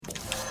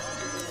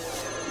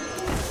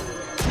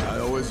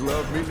always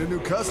love meeting a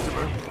new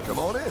customer. Come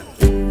on in.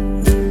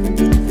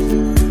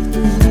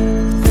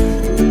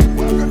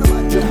 Welcome to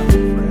my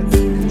tavern, friends.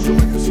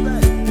 Enjoy your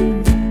stay.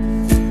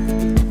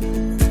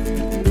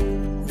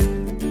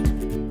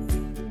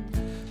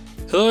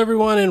 Hello,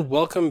 everyone, and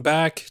welcome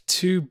back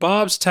to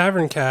Bob's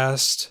Tavern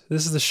Cast.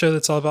 This is the show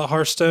that's all about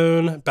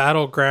Hearthstone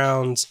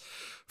Battlegrounds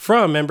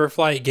from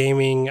Emberflight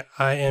Gaming.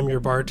 I am your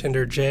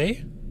bartender,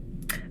 Jay.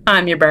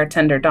 I'm your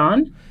bartender,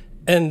 Dawn.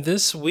 And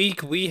this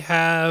week we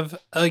have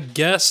a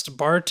guest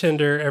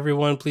bartender.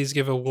 Everyone, please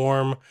give a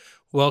warm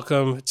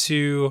welcome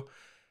to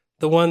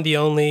the one, the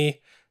only,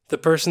 the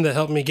person that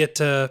helped me get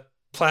to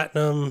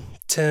Platinum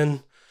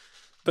 10,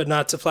 but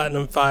not to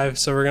Platinum 5.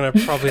 So we're going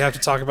to probably have to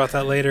talk about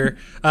that later.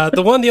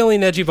 The one, the only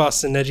Neji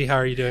Boston. Neji, how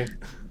are you doing?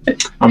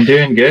 I'm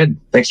doing good.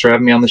 Thanks for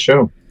having me on the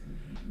show.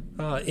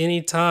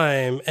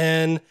 Anytime.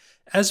 And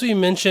as we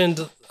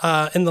mentioned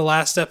in the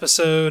last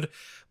episode,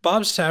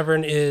 Bob's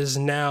Tavern is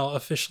now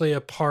officially a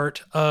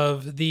part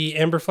of the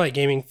Emberflight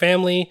Gaming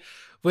family,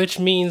 which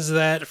means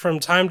that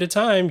from time to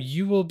time,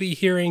 you will be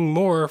hearing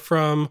more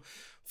from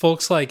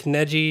folks like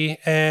Neji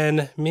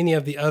and many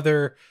of the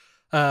other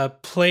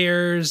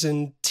players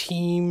and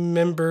team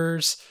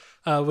members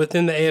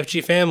within the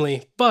AFG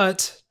family.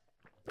 But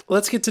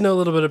let's get to know a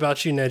little bit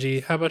about you,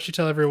 Neji. How about you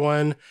tell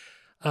everyone,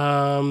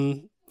 I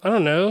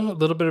don't know, a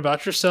little bit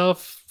about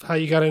yourself, how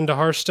you got into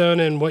Hearthstone,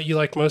 and what you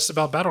like most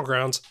about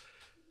Battlegrounds.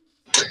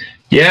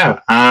 Yeah,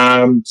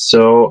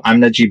 so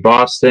I'm Neji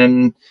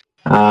Boston.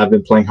 I've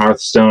been playing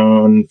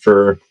Hearthstone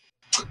for,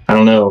 I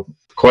don't know,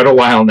 quite a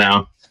while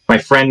now. My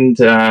friend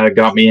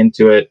got me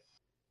into it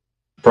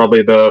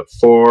probably about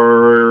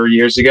 4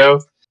 years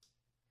ago,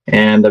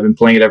 and I've been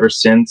playing it ever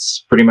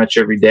since, pretty much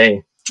every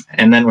day.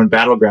 And then when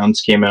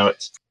Battlegrounds came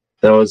out,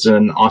 that was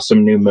an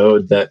awesome new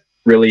mode that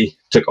really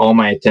took all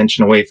my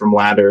attention away from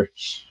ladder,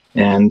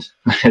 and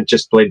I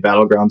just played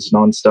Battlegrounds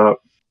nonstop.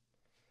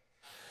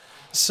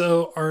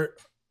 So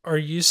are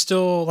you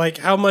still, like,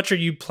 how much are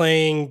you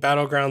playing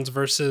Battlegrounds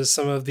versus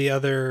some of the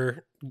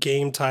other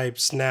game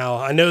types now?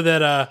 I know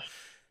that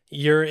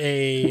you're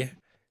a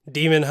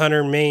Demon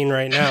Hunter main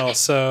right now,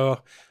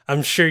 so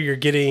I'm sure you're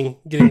getting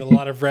a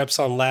lot of reps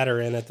on ladder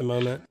in at the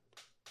moment.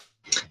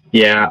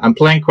 Yeah, I'm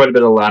playing quite a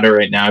bit of ladder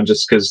right now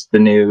just because the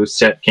new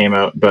set came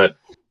out, but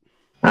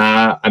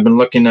I've been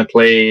looking to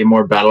play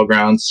more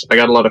Battlegrounds. I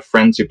got a lot of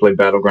friends who play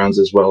Battlegrounds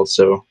as well,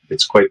 so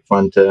it's quite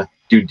fun to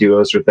do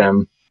duos with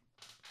them.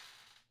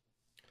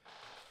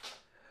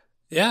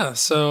 Yeah,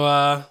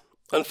 so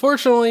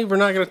unfortunately, we're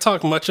not going to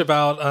talk much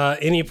about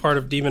any part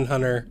of Demon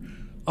Hunter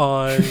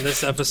on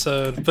this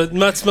episode, but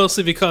that's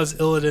mostly because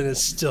Illidan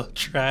is still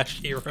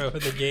trash hero in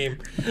the game.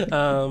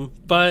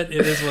 But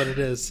it is what it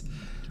is.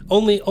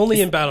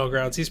 Only in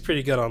Battlegrounds. He's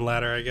pretty good on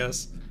ladder, I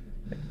guess.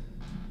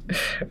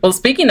 Well,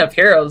 speaking of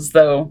heroes,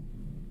 though,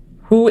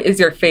 who is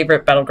your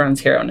favorite Battlegrounds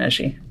hero,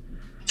 Neji?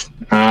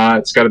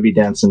 It's got to be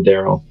Dancing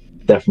Daryl,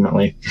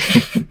 definitely.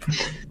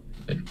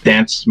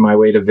 Danced my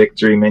way to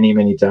victory many,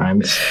 many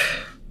times.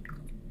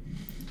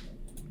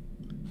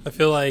 I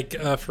feel like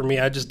for me,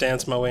 I just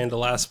danced my way into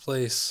last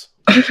place.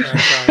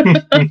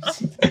 That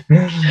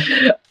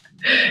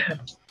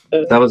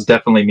was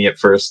definitely me at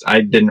first.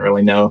 I didn't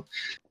really know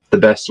the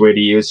best way to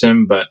use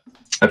him, but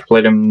I've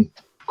played him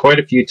quite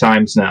a few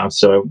times now,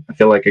 so I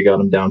feel like I got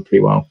him down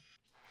pretty well.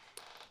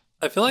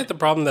 I feel like the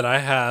problem that I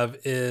have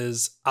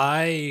is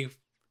in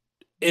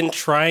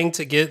trying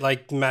to get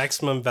like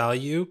maximum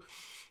value,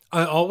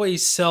 I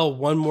always sell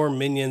one more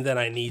minion than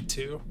I need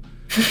to.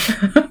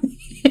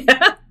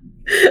 Yeah,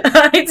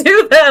 I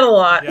do that a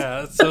lot.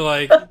 Yeah, so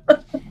like, I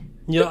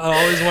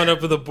always wind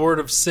up with a board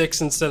of 6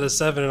 instead of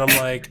 7, and I'm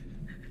like,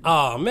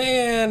 oh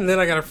man, and then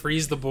I gotta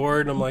freeze the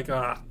board, and I'm like,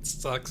 it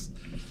sucks.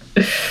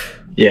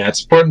 Yeah,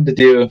 it's important to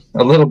do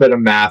a little bit of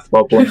math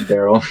while playing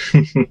Daryl.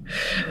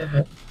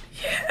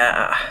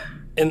 Yeah.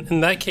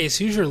 In that case,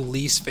 who's your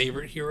least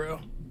favorite hero?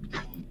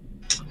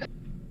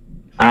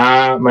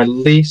 My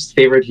least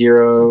favorite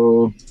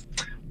hero,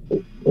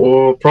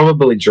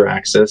 probably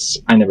Jaraxxus.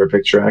 I never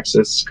picked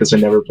Jaraxxus because I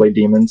never played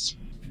demons.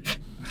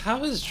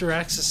 How is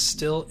Jaraxxus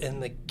still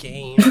in the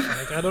game?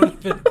 Like, I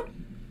don't even...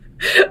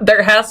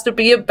 There has to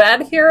be a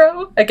bad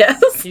hero, I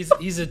guess.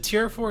 He's a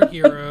tier 4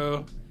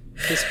 hero.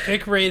 His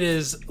pick rate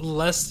is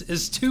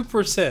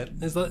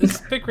 2%. His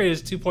pick rate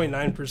is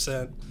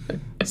 2.9%.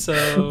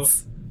 So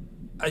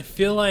I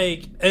feel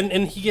like,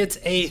 and he gets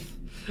 8th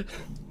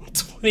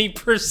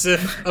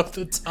 20% of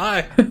the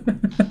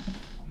time.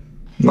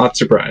 Not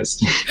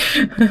surprised.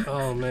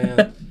 Oh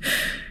man.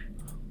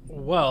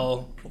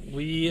 Well,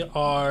 we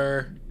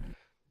are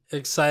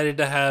excited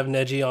to have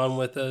Neji on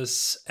with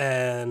us,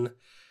 and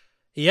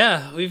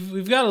yeah,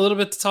 we've got a little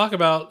bit to talk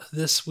about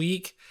this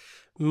week.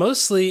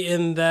 Mostly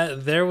in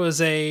that there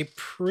was a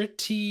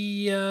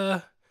pretty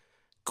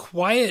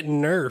quiet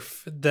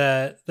nerf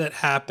that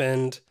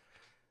happened,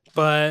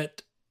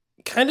 but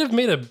kind of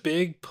made a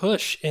big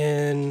push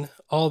in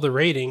all the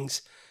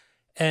ratings.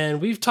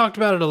 And we've talked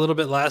about it a little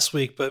bit last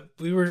week, but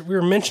we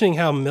were mentioning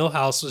how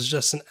Millhouse was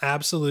just an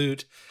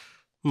absolute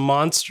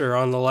monster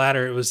on the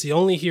ladder. It was the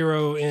only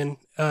hero in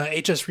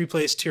HS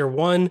Replay's Tier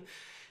 1,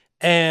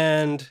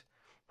 and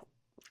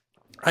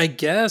I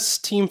guess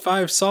Team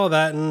 5 saw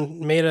that and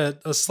made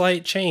a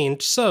slight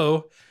change.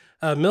 So,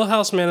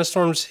 Millhouse Mana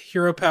Storm's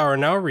hero power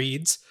now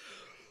reads,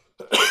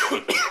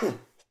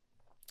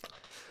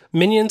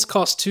 minions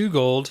cost 2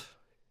 gold,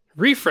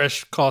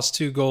 refresh costs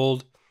 2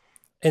 gold,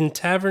 and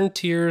tavern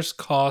tiers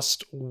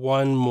cost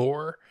 1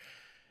 more.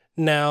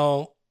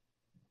 Now,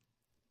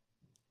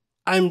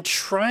 I'm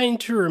trying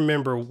to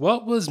remember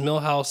what was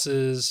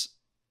Millhouse's.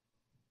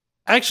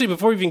 Actually,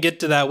 before we even get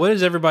to that, what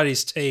is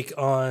everybody's take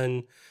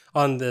on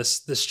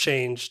this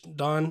change,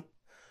 Don?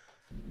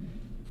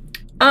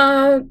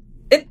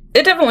 It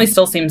definitely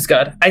still seems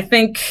good. I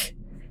think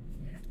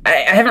I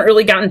haven't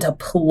really gotten to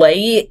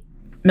play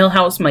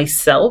Millhouse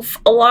myself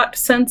a lot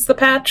since the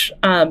patch,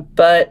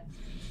 but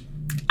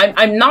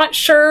I'm not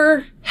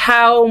sure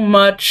how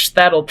much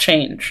that'll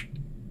change.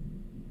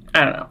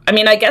 I don't know. I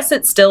mean, I guess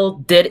it still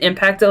did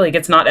impact it. Like,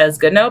 it's not as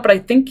good now, but I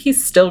think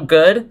he's still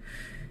good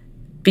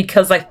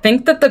because I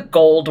think that the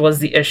gold was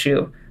the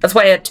issue. That's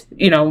why,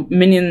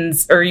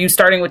 minions, or you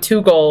starting with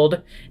 2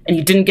 gold and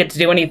you didn't get to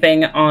do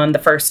anything on the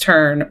first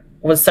turn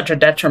was such a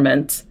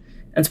detriment.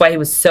 That's why he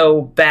was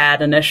so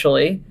bad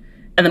initially.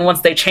 And then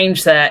once they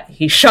changed that,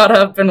 he shot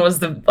up and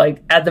was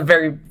at the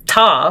very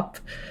top.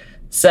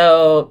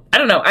 So, I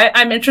don't know.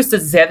 I'm interested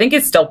to see. I think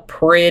it's still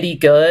pretty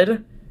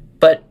good,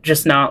 but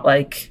just not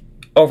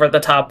over the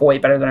top, way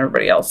better than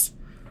everybody else.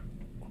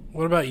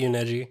 What about you,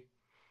 Neji?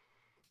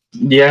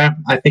 Yeah,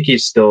 I think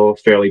he's still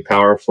fairly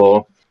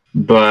powerful,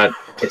 but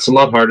it's a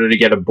lot harder to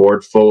get a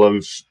board full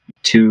of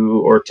 2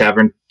 or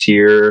Tavern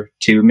Tier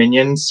 2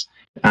 minions.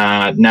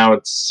 Now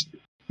it's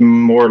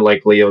more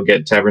likely you'll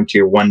get Tavern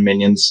Tier 1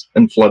 minions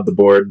and flood the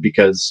board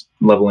because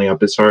leveling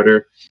up is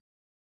harder.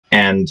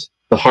 And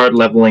the hard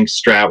leveling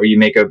strat where you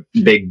make a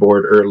big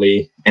board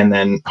early and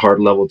then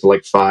hard level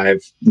to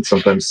 5 and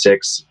sometimes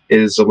 6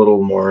 is a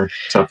little more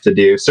tough to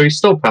do. So he's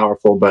still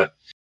powerful, but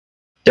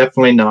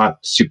definitely not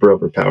super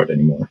overpowered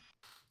anymore.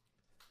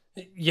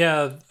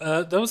 Yeah,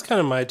 that was kind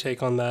of my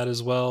take on that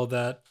as well,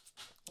 that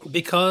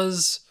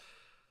because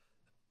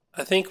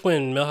I think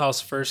when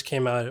Millhouse first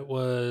came out, it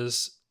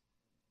was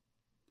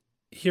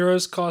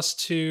heroes cost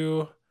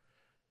 2,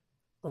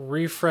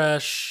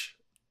 refresh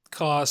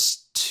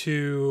cost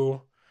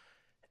 2,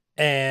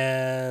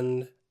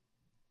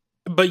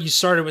 but you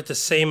started with the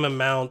same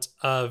amount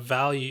of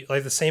value,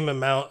 the same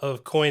amount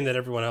of coin that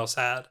everyone else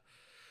had.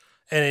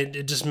 And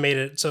it just made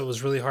it so it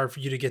was really hard for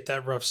you to get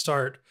that rough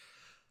start.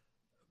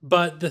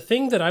 But the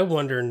thing that I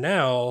wonder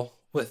now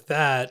with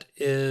that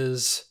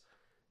is,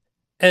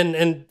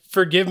 and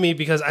forgive me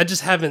because I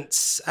just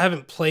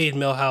haven't played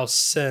Millhouse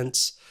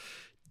since.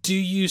 Do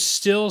you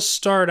still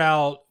start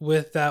out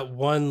with that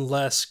 1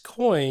 less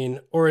coin,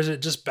 or is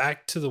it just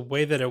back to the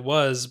way that it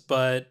was,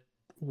 but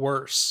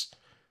worse?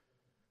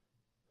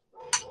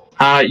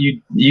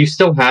 You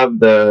still have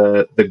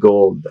the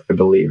gold, I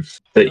believe,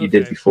 that you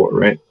did before,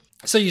 right?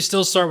 So you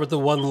still start with the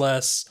 1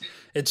 less.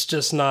 It's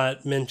just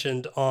not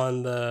mentioned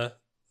on the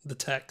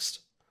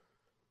text.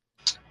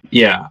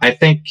 Yeah, I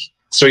think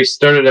so. He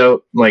started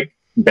out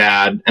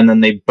bad, and then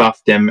they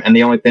buffed him, and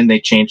the only thing they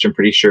changed, I'm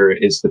pretty sure,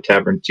 is the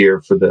Tavern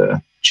Tier for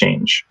the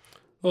change.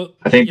 Well,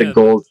 I think the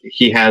gold,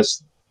 he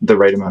has the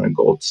right amount of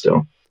gold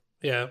still.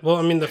 Yeah, well,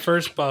 I mean, the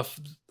first buff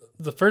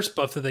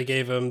that they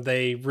gave him,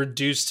 they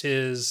reduced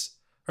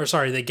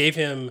they gave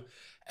him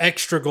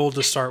extra gold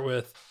to start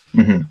with.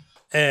 Mm-hmm.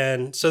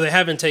 And so they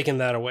haven't taken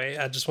that away.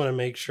 I just want to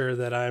make sure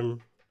that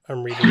I'm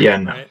reading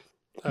it right.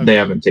 Okay. They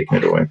haven't taken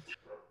it away.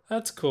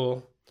 That's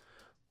cool.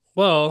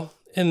 Well,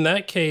 in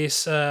that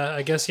case,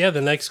 I guess,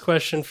 the next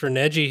question for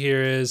Neji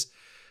here is,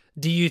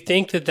 do you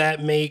think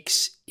that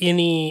makes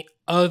any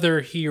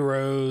other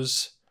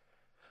heroes,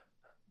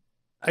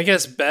 I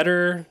guess,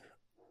 better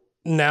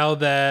now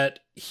that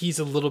he's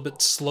a little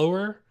bit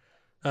slower?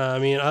 I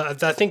mean, I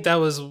think that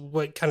was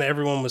what kind of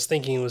everyone was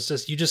thinking, was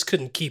just you just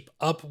couldn't keep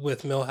up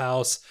with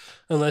Millhouse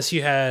unless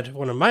you had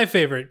one of my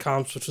favorite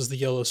comps, which was the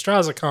YOLO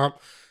Straza comp.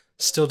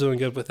 Still doing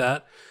good with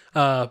that.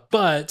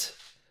 But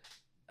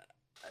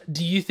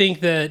do you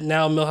think that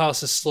now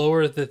Millhouse is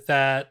slower,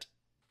 that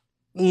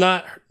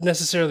not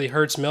necessarily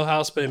hurts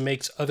Millhouse, but it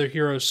makes other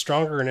heroes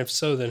stronger? And if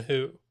so, then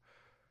who?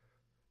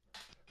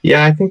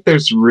 Yeah, I think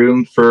there's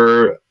room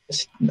for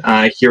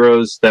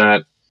heroes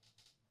that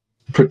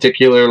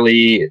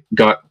particularly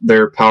got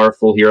their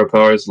powerful hero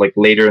powers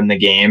later in the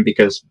game,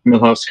 because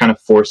Millhouse kind of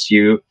forced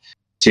you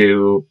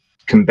to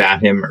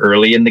combat him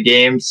early in the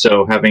game.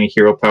 So having a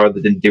hero power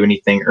that didn't do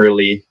anything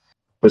early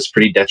was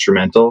pretty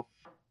detrimental.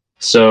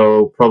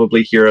 So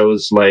probably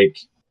heroes like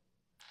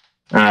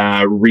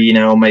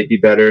Reno might be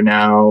better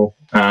now.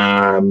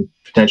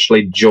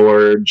 Potentially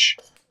George,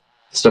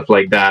 stuff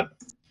like that,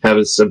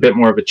 has a bit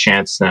more of a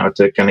chance now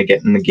to kind of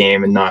get in the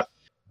game and not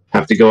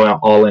have to go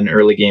all in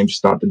early game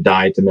just not to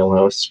die to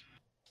Millhouse.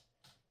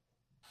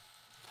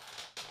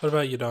 What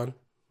about you, Don?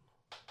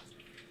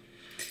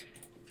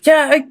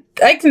 Yeah,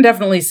 I can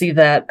definitely see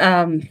that.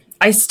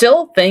 I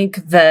still think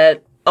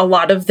that a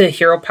lot of the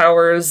hero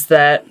powers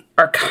that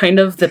are kind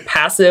of the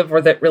passive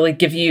or that really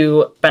give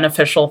you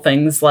beneficial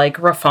things like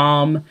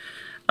Rafam,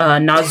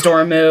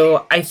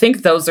 Nozdormu. I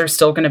think those are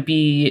still going to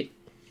be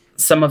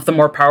some of the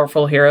more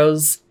powerful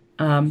heroes.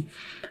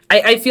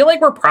 I feel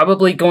like we're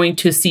probably going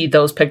to see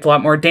those picked a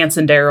lot more. Dance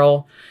and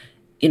Daryl,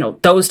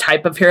 those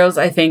type of heroes.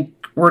 I think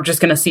we're just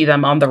going to see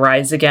them on the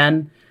rise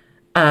again.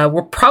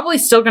 We're probably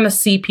still going to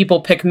see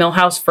people pick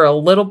Millhouse for a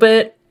little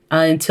bit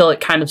until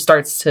it kind of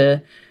starts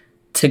to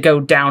go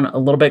down a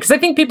little bit. Because I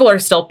think people are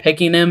still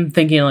picking him,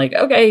 thinking like,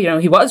 okay,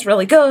 he was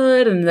really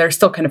good, and they're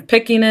still kind of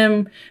picking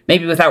him,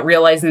 maybe without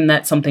realizing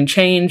that something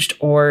changed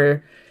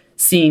or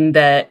seeing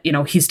that,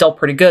 he's still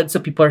pretty good, so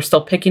people are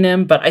still picking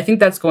him. But I think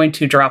that's going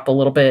to drop a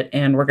little bit,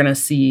 and we're going to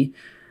see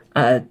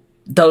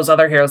those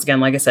other heroes again,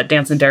 like I said,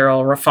 Dance and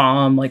Daryl,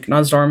 Rafam, like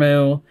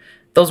Nozdormu,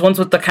 those ones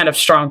with the kind of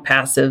strong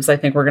passives. I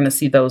think we're going to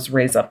see those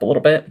raise up a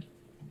little bit.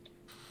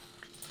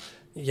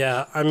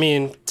 Yeah, I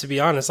mean, to be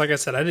honest, like I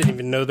said, I didn't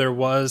even know there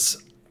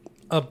was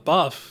a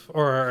buff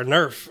or a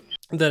nerf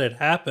that had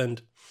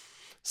happened.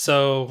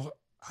 So,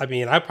 I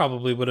mean, I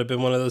probably would have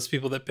been one of those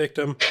people that picked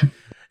him.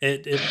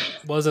 It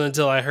wasn't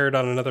until I heard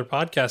on another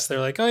podcast,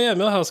 they're like, oh yeah,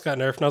 Millhouse got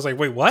nerfed. And I was like,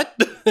 wait, what?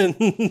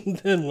 And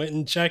then went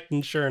and checked,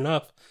 and sure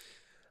enough.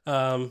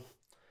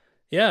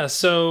 Yeah,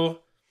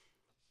 so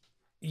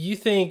you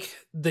think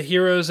the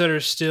heroes that are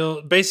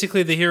still,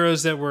 basically the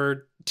heroes that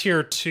were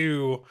tier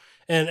 2,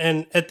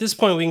 and at this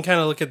point we can kind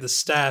of look at the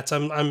stats.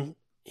 I'm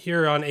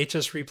here on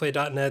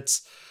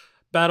hsreplay.net's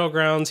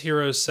Battlegrounds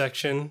Heroes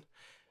section,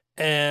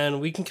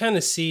 and we can kind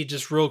of see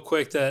just real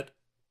quick that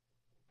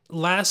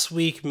last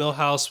week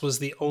Millhouse was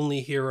the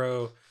only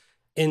hero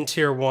in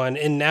tier 1,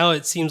 and now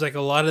it seems like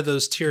a lot of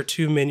those tier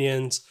 2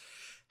 minions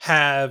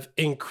have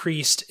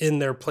increased in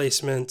their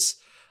placements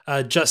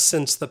just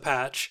since the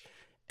patch.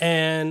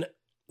 And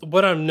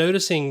what I'm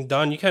noticing,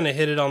 Don, you kind of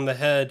hit it on the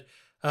head.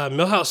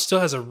 Millhouse still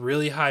has a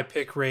really high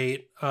pick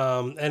rate,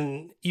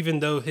 and even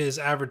though his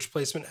average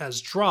placement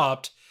has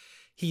dropped,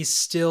 he's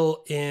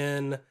still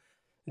in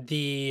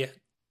the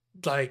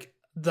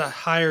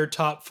higher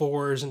top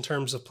 4s in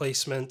terms of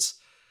placements.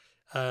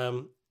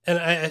 And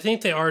I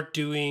think they are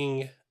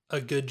doing a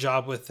good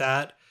job with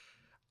that.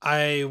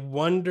 I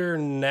wonder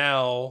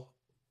now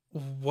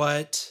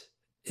what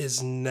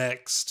is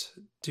next.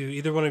 Do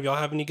either one of y'all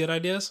have any good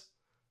ideas?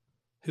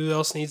 Who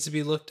else needs to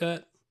be looked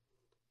at?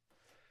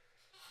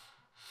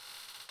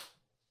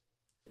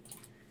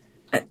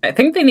 I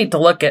think they need to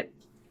look at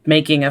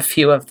making a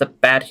few of the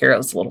bad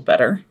heroes a little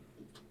better.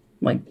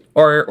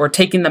 Or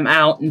taking them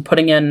out and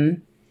putting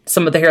in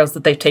some of the heroes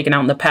that they've taken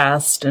out in the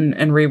past and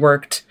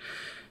reworked.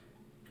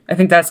 I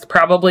think that's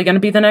probably going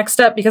to be the next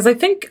step, because I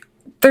think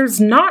there's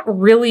not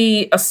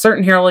really a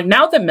certain hero. Like,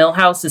 now that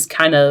Millhouse is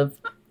kind of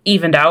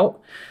evened out,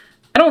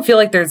 I don't feel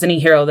like there's any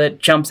hero that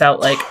jumps out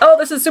like, oh,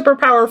 this is super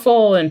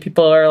powerful, and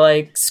people are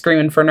like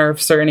screaming for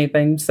nerfs or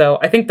anything. So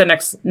I think the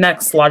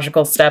next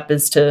logical step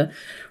is to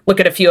look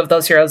at a few of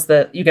those heroes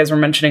that you guys were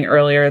mentioning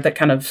earlier that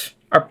kind of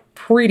are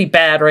pretty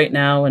bad right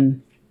now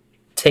and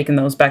taking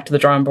those back to the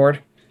drawing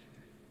board.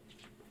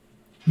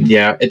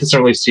 Yeah, it doesn't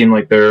really seem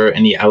like there are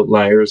any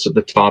outliers at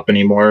the top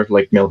anymore,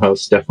 like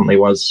Millhouse definitely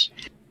was.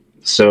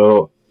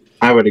 So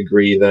I would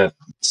agree that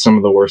some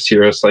of the worst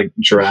heroes like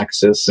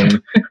Jiraxis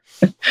and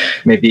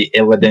maybe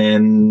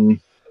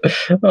Illidan,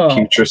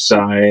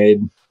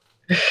 Putricide,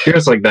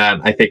 heroes like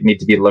that I think need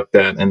to be looked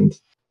at and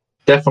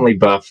definitely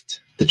buffed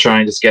to try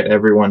and just get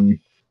everyone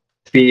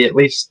to be at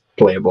least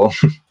playable.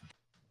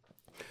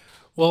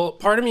 Well,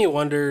 part of me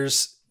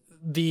wonders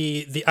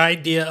the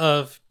idea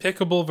of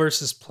pickable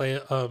versus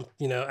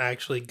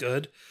actually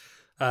good.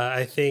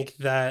 I think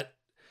that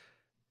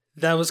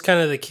was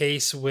kind of the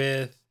case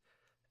with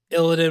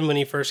Illidan when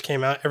he first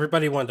came out.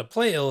 Everybody wanted to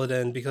play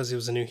Illidan because he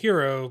was a new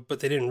hero, but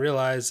they didn't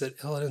realize that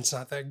Illidan's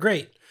not that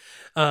great.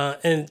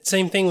 And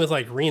same thing with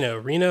like Reno.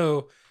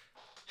 Reno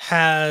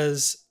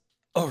has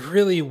a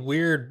really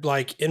weird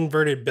like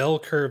inverted bell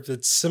curve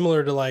that's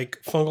similar to like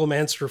Fungal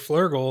Mancer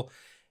Flurgle,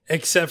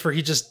 except for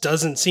he just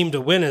doesn't seem to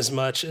win as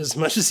much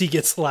as he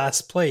gets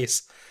last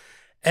place.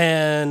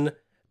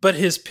 But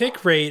his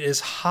pick rate is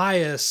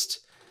highest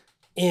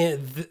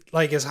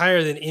is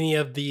higher than any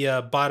of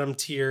the bottom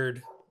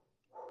tiered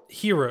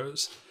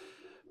heroes.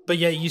 But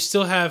yet you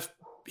still have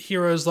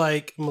heroes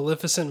like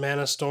Maleficent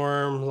Mana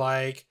Storm,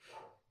 like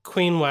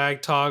Queen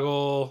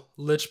Wagtoggle,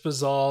 Lich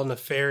Bazal,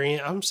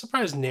 Nefarian. I'm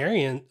surprised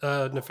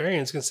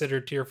Nefarian's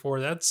considered tier 4.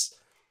 That's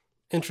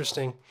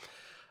interesting.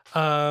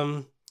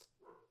 And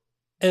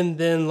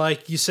then,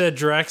 like you said,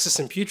 Jiraxis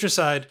and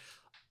Putricide,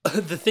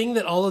 the thing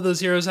that all of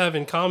those heroes have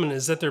in common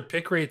is that their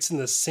pick rate's in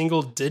the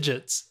single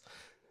digits.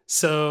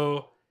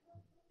 So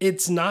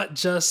it's not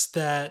just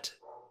that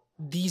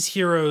these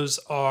heroes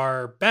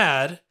are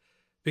bad,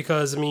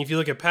 because, I mean, if you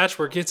look at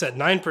Patchwork, it's at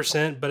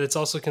 9%, but it's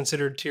also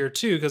considered tier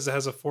 2 because it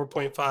has a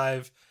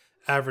 4.5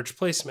 average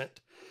placement.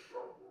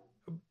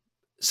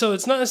 So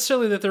it's not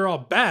necessarily that they're all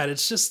bad.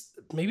 It's just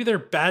maybe they're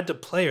bad to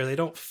play or they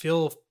don't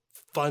feel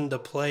fun to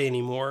play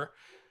anymore.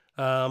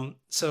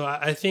 So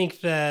I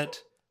think that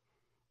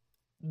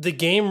the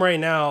game right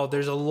now,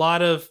 there's a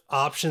lot of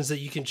options that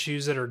you can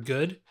choose that are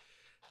good.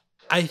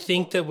 I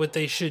think that what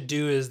they should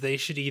do is they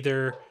should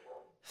either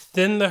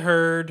thin the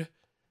herd,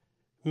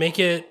 make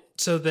it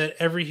so that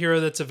every hero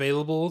that's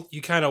available,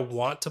 you kind of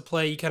want to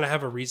play, you kind of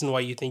have a reason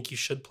why you think you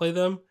should play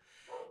them.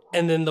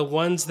 And then the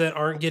ones that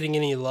aren't getting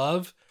any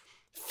love,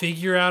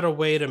 figure out a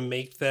way to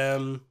make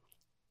them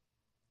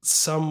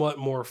somewhat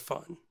more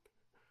fun.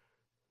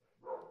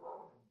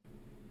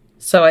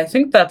 So I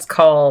think that's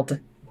called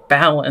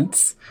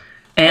balance.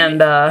 And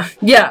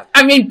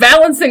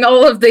balancing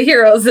all of the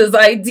heroes is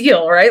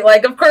ideal, right?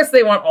 Like, of course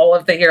they want all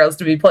of the heroes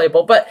to be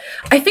playable, but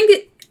I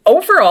think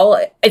overall,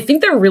 I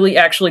think they're really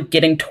actually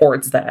getting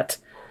towards that.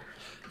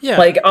 Yeah.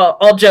 Like,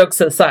 all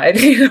jokes aside,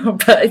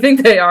 but I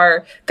think they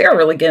are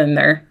really getting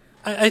there.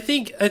 I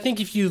think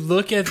if you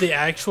look at the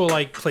actual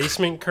like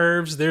placement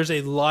curves, there's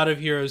a lot of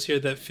heroes here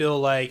that feel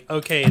like,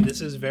 okay,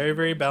 this is very,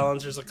 very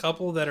balanced. There's a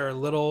couple that are a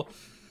little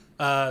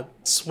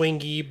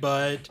swingy,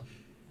 but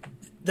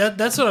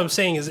that's what I'm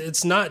saying is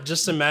it's not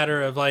just a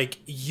matter of like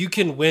you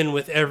can win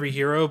with every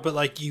hero, but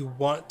like you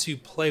want to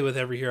play with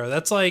every hero.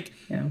 That's like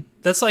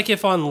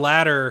if on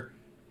ladder,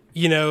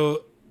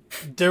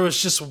 there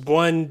was just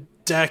one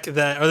deck or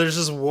there's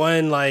just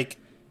one like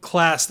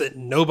class that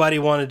nobody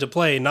wanted to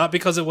play, not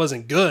because it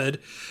wasn't good,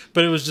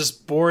 but it was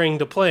just boring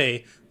to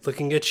play.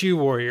 Looking at you,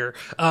 warrior.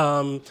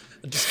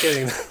 Just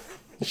kidding.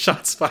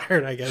 Shots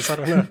fired, I guess. I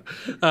don't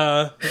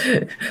know.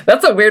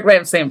 That's a weird way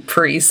of saying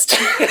priest.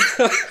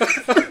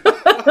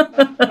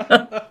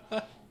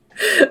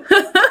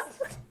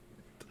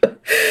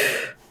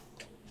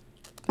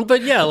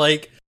 But yeah,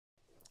 like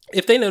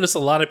if they notice a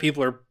lot of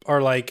people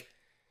are like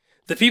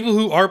the people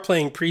who are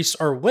playing priest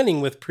are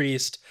winning with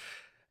priest,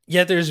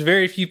 yet there's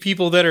very few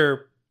people that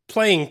are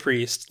playing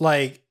priest.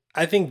 Like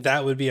I think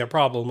that would be a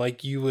problem.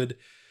 Like you would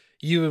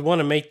want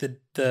to make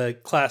the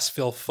class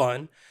feel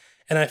fun.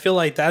 And I feel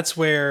like that's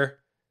where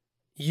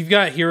you've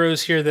got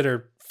heroes here that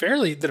are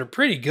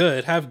pretty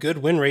good, have good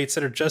win rates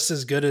that are just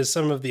as good as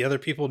some of the other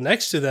people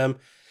next to them.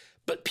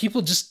 But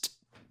people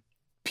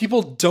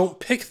don't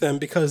pick them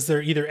because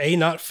they're either A,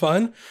 not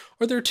fun,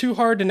 or they're too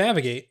hard to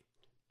navigate.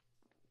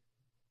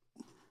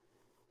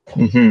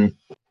 Mm-hmm.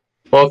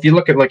 Well, if you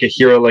look at like a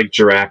hero like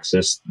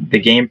Jiraxis, the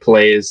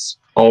gameplay is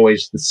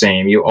always the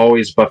same. You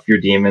always buff your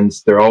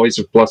demons. They're always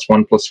a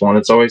 +1/+1.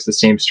 It's always the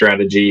same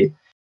strategy.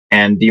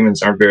 And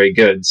demons aren't very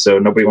good, so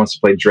nobody wants to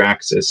play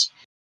Jiraxis.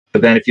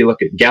 But then if you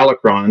look at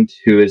Galakrond,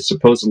 who is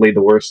supposedly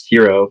the worst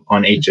hero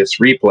on HS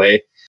Replay,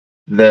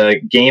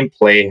 the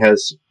gameplay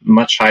has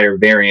much higher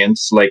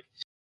variance. Like,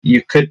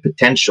 you could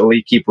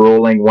potentially keep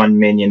rolling one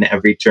minion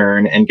every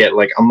turn and get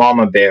like a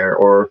Mama Bear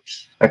or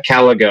a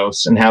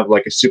Kaligos and have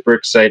like a super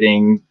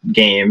exciting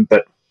game,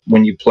 but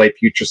when you play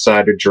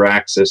Putricide or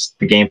Jiraxis,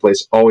 the gameplay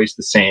is always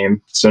the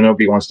same, so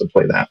nobody wants to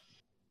play that.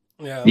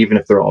 Yeah. Even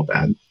if they're all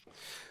bad.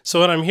 So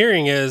what I'm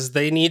hearing is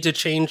they need to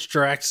change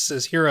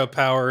Jiraxis' hero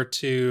power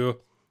to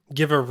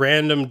give a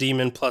random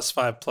demon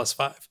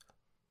 +5/+5.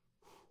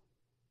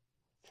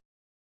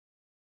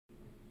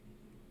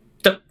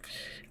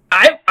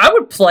 I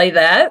would play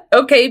that,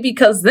 okay,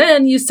 because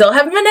then you still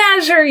have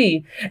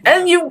Menagerie,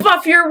 and you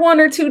buff your 1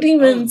 or 2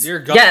 demons. Oh, dear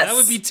God, yes. That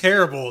would be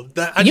terrible.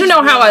 You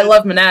know how I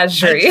love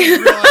Menagerie. I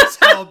just realized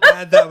how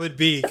bad that would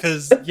be,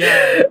 because,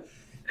 yeah.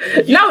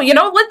 No,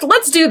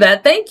 let's do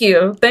that. Thank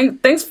you.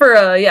 Thanks for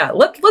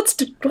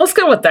let's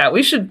go with that.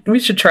 We should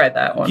try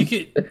that one. You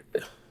could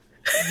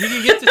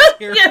get to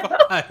tier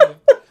 5.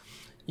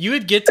 You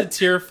would get to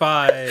tier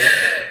 5.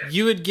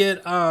 You would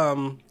get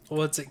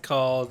what's it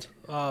called?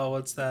 Oh,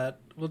 what's that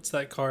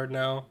card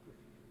now?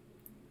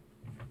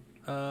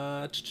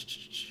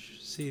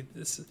 See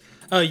this.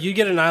 You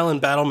get an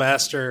Island Battle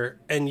Master,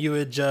 and you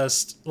would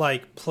just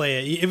like play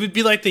it. It would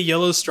be like the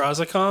Yellow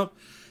Straza comp,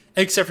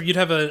 except for you'd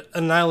have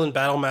an Island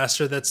Battle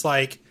Master that's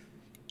like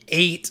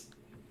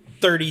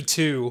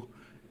 832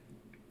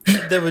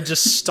 that would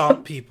just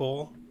stomp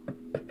people.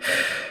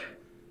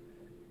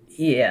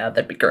 Yeah,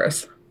 that'd be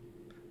gross.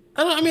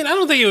 I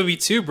don't think it would be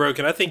too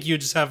broken. I think you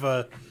would just have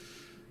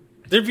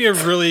there'd be a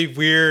really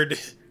weird,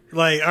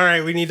 like, all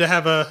right, we need to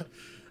have a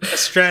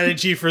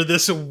strategy for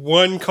this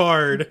one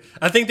card.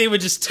 I think they would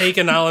just take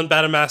an Island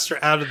Battle Master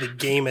out of the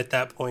game at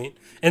that point.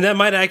 And that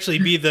might actually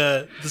be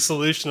the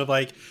solution of,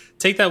 like,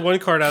 take that one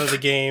card out of the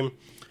game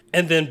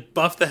and then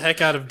buff the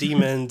heck out of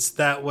demons.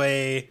 That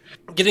way,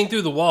 getting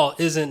through the wall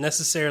isn't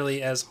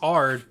necessarily as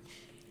hard,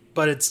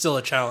 but it's still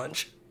a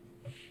challenge.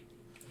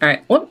 All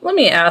right, let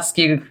me ask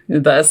you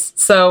this.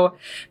 So,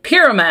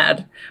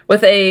 Pyramid,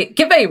 give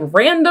a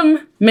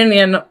random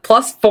minion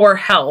 +4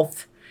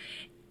 health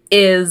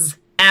is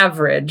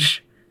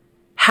average.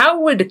 How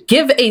would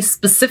give a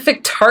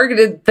specific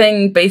targeted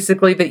thing,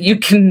 basically, that you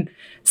can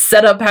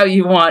set up how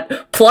you want,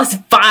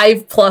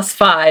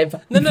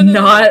 +5/+5,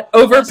 not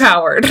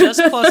overpowered.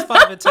 Just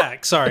 +5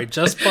 attack. Sorry,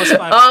 just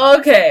 +5. Oh,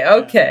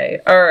 okay,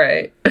 all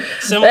right.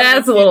 Similar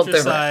That's to a little Future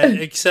different.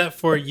 Side, except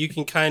for you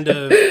can kind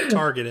of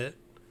target it.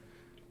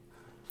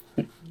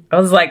 I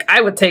was like,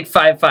 I would take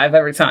 5/5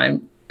 every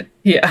time.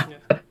 Yeah.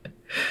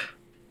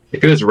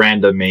 If it was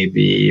random,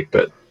 maybe,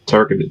 but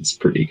targeted's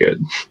pretty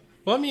good.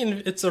 Well, I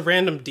mean, it's a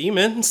random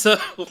demon, so...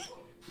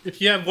 If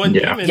you have one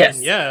Yeah. demon, Yes.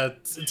 then yeah,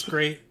 it's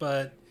great,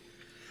 but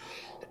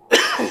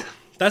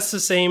that's the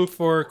same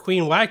for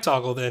Queen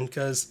Wagtoggle then,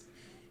 because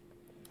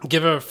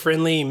give a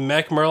friendly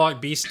mech, Murloc,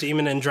 beast,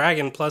 demon, and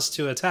dragon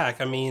 +2 attack.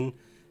 I mean,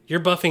 you're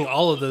buffing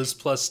all of those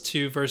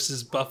 +2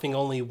 versus buffing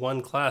only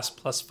one class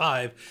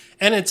 +5,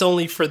 and it's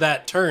only for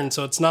that turn,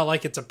 so it's not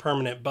like it's a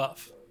permanent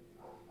buff.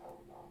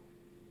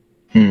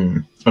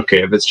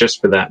 Okay, if it's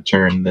just for that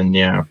turn, then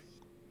yeah.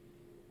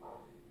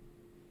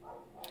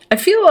 I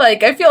feel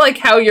like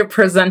how you're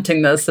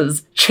presenting this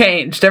has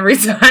changed every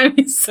time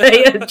you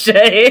say it,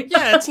 Jay.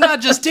 Yeah, it's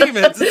not just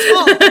demons;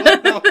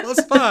 it's all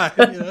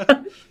 +5. You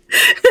know?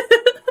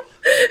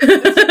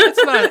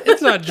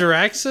 It's not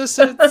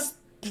Jiraxis.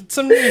 It's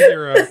some new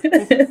hero.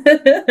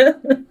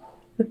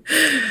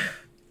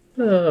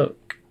 Oh,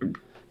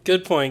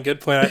 Good point.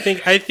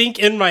 I think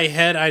in my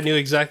head I knew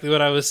exactly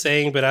what I was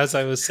saying, but as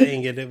I was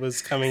saying it, it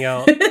was coming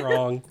out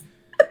wrong.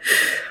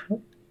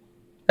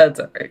 that's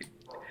all right.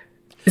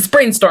 It's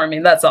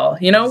brainstorming. That's all.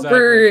 You know,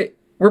 Exactly.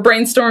 we're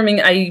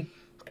brainstorming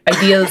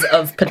ideas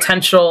of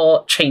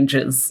potential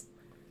changes.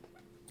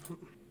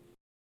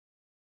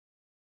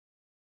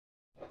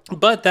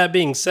 But that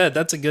being said,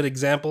 that's a good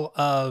example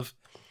of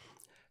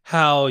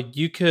how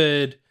you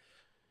could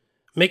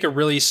make a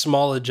really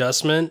small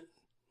adjustment.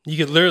 You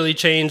could literally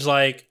change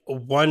like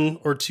 1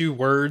 or 2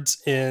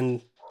 words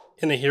in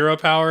a hero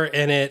power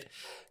and it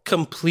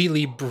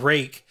completely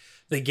break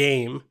the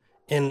game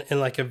in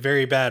like a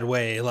very bad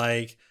way.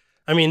 Like,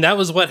 I mean, that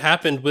was what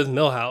happened with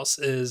Millhouse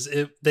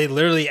they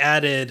literally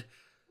added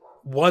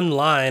 1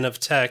 line of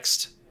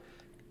text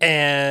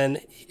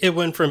and it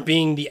went from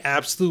being the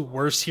absolute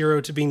worst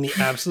hero to being the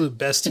absolute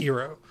best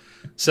hero.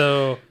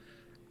 So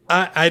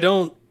I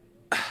don't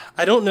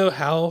know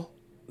how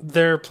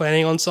they're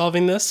planning on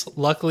solving this.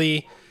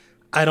 Luckily,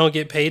 I don't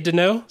get paid to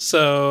know.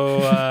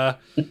 So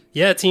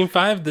yeah, Team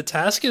 5, the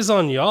task is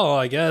on y'all,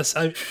 I guess.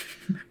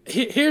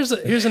 Here's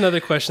another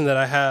question that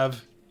I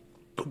have.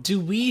 Do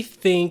we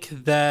think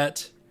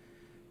that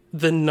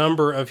the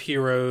number of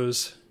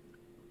heroes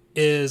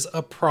is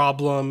a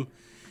problem?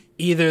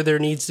 Either there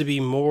needs to be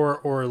more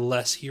or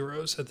less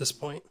heroes at this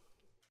point?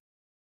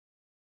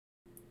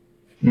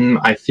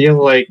 I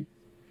feel like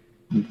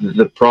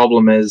the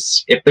problem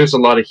is if there's a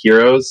lot of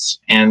heroes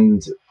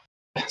and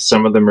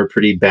some of them are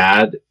pretty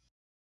bad,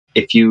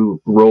 if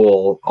you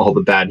roll all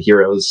the bad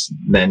heroes,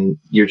 then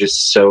you're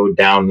just so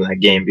down in that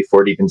game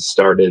before it even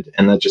started,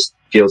 and that just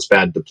feels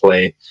bad to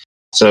play.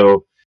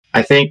 So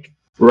I think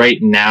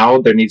right now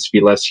there needs to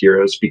be less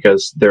heroes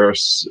because there are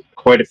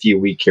quite a few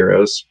weak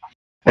heroes.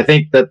 I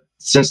think that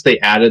since they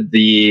added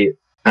the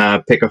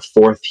pick a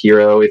 4th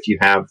hero if you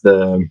have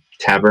the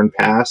Tavern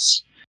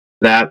Pass,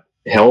 that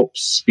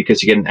helps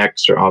because you get an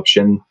extra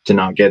option to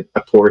not get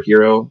a poor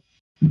hero.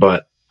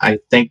 But I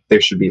think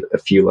there should be a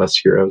few less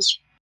heroes.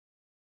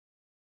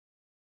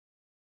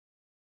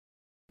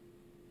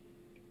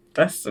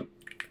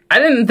 I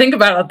didn't think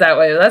about it that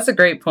way. That's a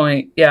great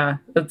point. Yeah,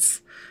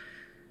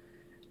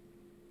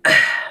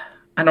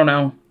 I don't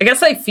know. I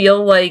guess I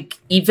feel like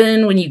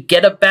even when you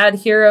get a bad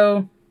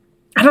hero,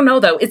 I don't know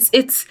though.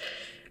 It's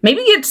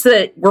maybe it's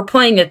that we're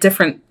playing at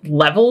different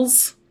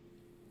levels.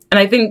 And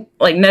I think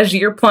like Neji,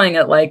 you're playing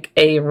at like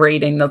a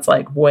rating that's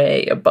like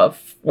way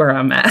above where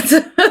I'm at.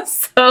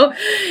 So,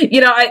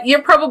 you know,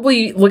 you're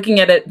probably looking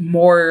at it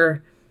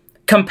more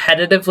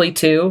competitively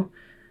too.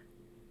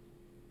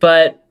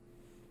 But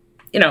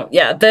you know,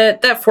 yeah,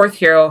 that 4th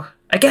hero,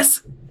 I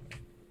guess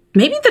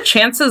maybe the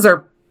chances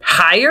are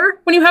higher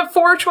when you have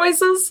 4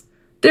 choices.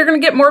 They're going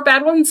to get more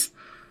bad ones.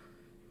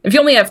 If you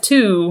only have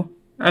 2,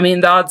 I mean,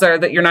 the odds are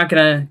that you're not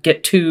going to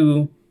get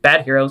 2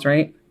 bad heroes,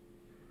 right?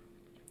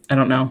 I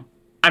don't know.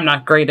 I'm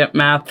not great at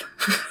math.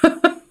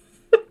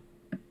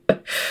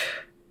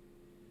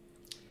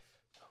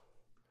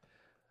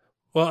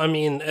 Well, I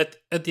mean, at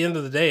the end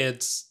of the day,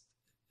 it's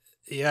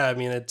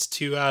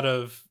 2 out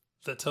of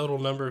the total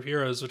number of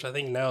heroes, which I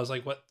think now is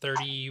like, what,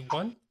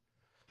 31?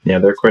 Yeah,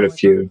 there are quite a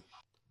few.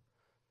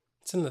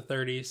 It's in the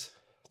 30s.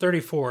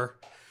 34.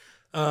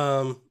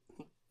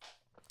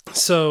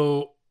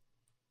 So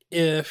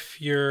if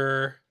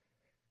you're...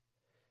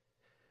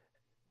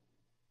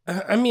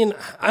 I mean,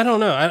 I don't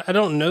know. I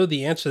don't know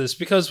the answer to this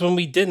because when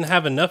we didn't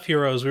have enough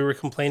heroes, we were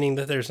complaining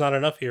that there's not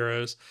enough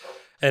heroes.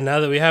 And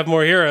now that we have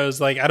more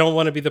heroes, like, I don't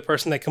want to be the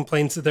person that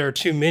complains that there are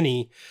too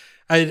many.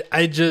 I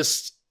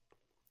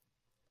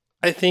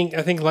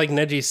think like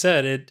Neji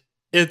said,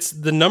 it's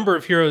the number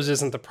of heroes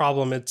isn't the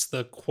problem. It's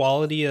the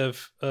quality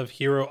of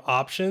hero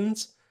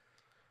options.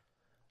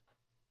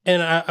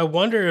 And I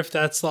wonder if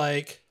that's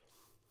like,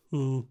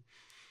 there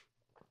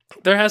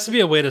has to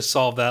be a way to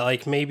solve that.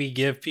 Like maybe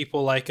give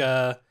people like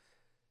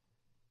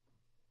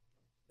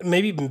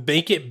maybe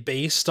make it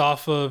based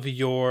off of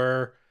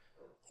your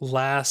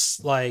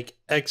last like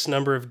X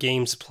number of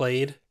games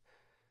played.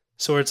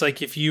 So it's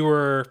like if you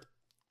were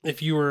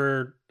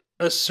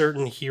a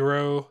certain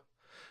hero,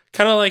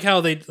 kind of like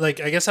how they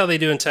like, I guess how they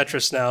do in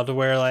Tetris now, to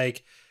where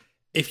like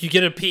if you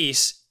get a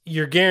piece,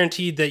 you're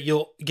guaranteed that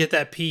you'll get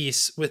that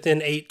piece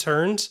within 8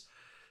 turns.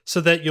 so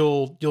that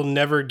you'll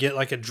never get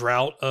like a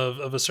drought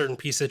of a certain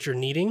piece that you're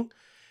needing.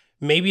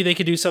 Maybe they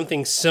could do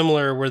something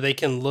similar where they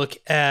can look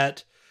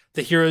at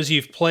the heroes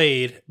you've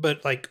played,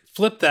 but like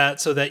flip that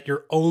so that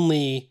you're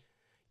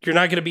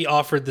not going to be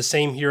offered the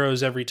same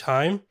heroes every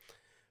time,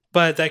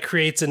 but that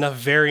creates enough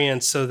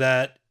variance so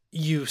that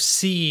you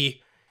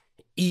see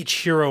each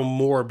hero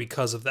more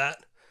because of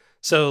that.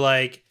 So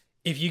like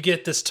if you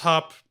get the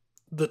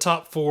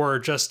top 4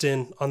 just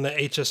on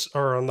the HS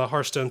or on the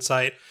Hearthstone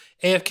site,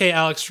 AFK,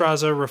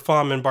 Alexstrasza,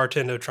 Rafam, and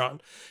Bartendotron.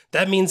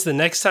 That means the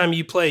next time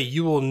you play,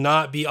 you will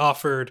not be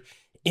offered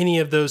any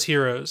of those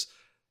heroes.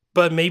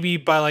 But maybe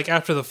by like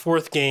after the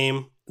 4th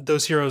game,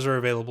 those heroes are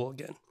available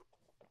again.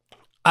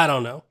 I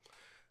don't know.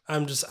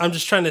 I'm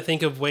just trying to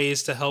think of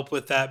ways to help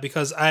with that,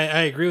 because I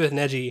agree with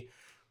Neji.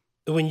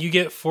 When you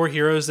get 4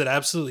 heroes that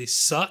absolutely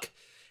suck,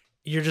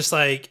 you're just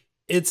like,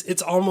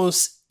 it's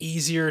almost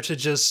easier to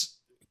just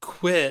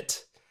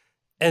quit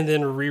and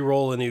then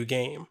re-roll a new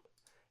game.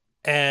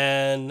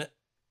 And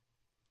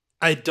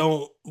I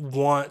don't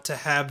want to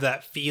have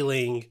that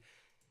feeling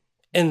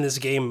in this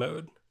game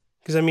mode.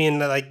 Because I mean,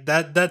 like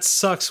that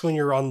sucks when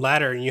you're on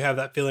ladder and you have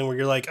that feeling where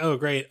you're like, oh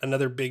great,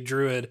 another big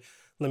druid.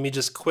 Let me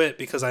just quit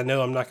because I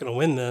know I'm not going to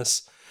win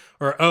this.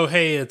 Or, oh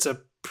hey, it's a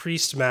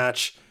priest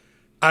match.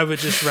 I would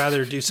just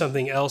rather do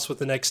something else with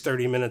the next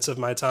 30 minutes of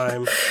my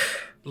time.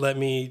 Let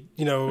me,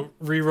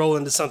 re-roll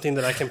into something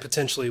that I can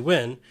potentially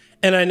win.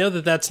 And I know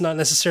that that's not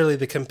necessarily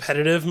the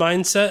competitive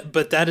mindset,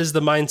 but that is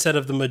the mindset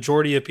of the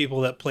majority of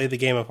people that play the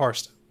game of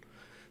Hearthstone.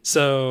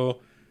 So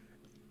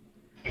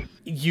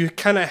you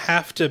kind of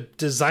have to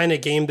design a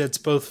game that's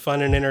both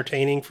fun and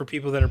entertaining for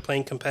people that are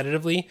playing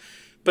competitively,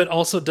 but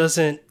also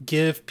doesn't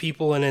give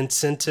people an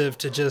incentive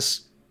to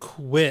just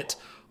quit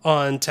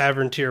on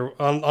Tavern Tier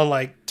on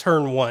like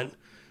turn 1,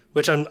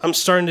 which I'm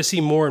starting to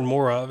see more and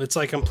more of. It's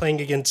like I'm playing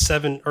against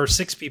 7 or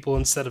 6 people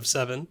instead of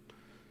 7.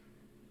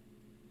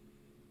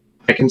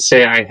 I can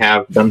say I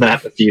have done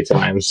that a few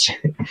times.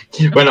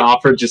 When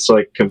offered just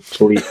like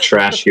complete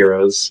trash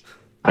heroes,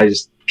 I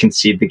just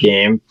concede the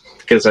game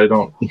because I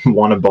don't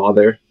want to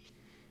bother.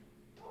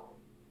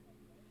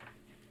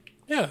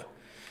 Yeah.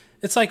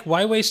 It's like,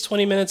 why waste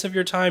 20 minutes of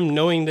your time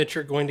knowing that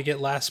you're going to get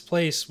last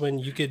place when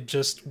you could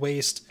just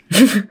waste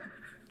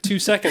 2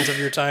 seconds of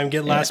your time,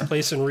 get last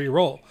place, and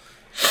re-roll?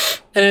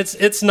 And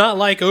it's not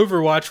like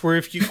Overwatch where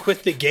if you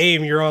quit the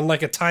game, you're on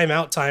like a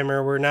timeout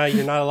timer where now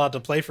you're not allowed to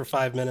play for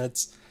 5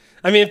 minutes.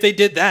 I mean, if they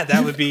did that,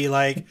 that would be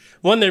like,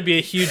 one, there'd be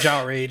a huge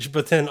outrage,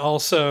 but then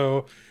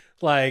also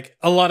like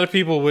a lot of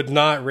people would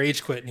not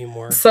rage quit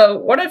anymore. So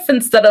what if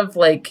instead of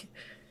like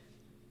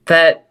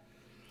that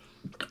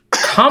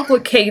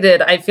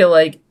complicated, I feel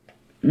like,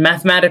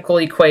 mathematical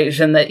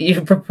equation that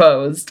you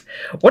proposed,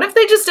 what if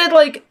they just did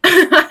like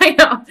I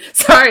know,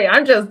 sorry,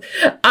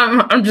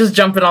 I'm just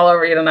jumping all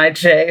over you tonight,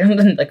 Jay.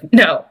 I'm like,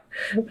 no.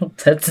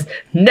 That's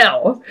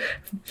no.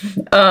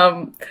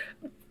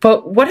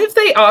 But what if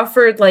they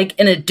offered like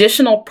an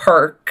additional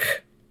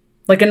perk,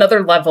 like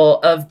another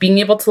level of being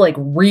able to like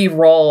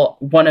re-roll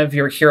one of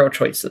your hero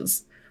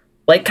choices?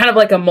 Like kind of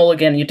like a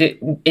mulligan you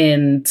do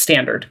in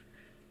standard.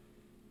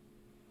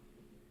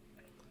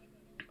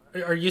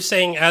 Are you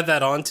saying add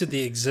that on to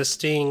the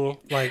existing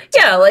like?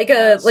 Yeah, like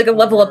a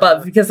level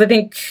above, because I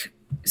think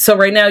so.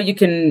 Right now you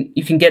can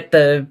get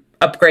the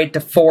upgrade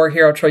to 4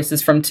 hero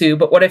choices from 2,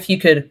 but what if you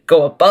could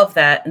go above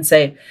that and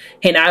say,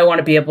 hey, now I want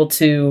to be able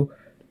to,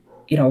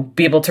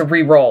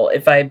 re-roll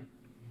if I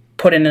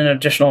put in an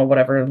additional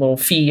whatever little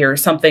fee or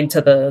something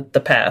to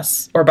the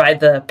pass, or buy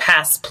the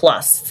pass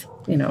plus,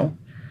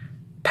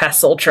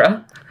 pass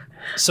ultra.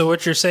 So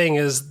what you're saying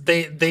is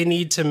they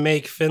need to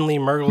make Finley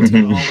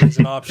Murgleton always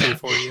an option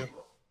for you.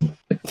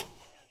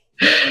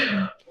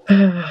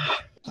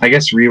 I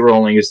guess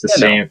re-rolling is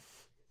the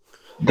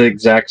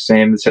exact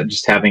same as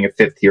just having a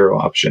 5th hero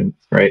option,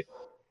 right?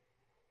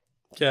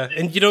 Yeah,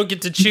 and you don't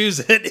get to choose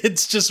it.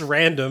 It's just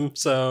random.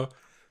 So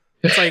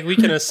it's like we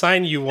can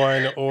assign you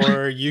one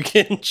or you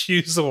can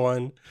choose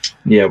one.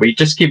 Yeah, we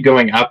just keep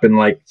going up and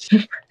like,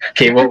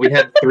 okay, well, we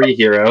had 3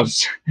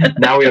 heroes.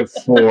 Now we have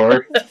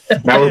 4.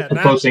 Now we're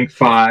proposing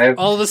 5.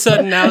 All of a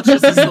sudden, now it's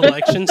just a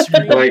selection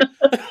screen. Like,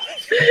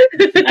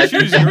 at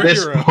Choose your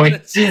this hero.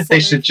 point, they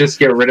should just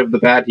get rid of the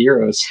bad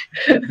heroes.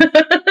 Or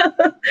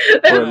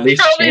at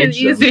least Probably change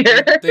them.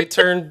 easier.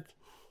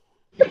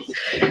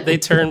 They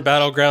turn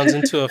Battlegrounds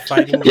into a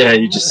fighting game. Yeah,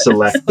 you just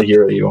select the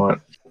hero you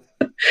want.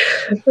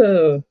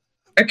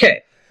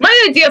 Okay.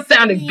 My idea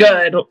sounded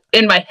good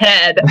in my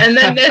head, and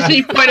then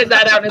she pointed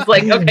that out and it's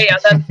like, okay, yeah,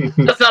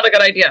 that's not a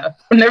good idea.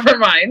 Never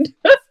mind.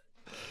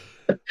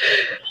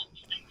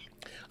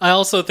 I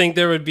also think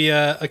there would be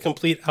a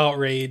complete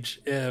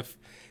outrage if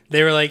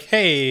they were like,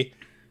 hey,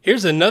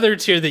 here's another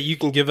tier that you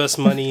can give us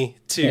money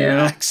to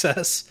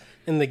access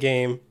in the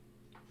game.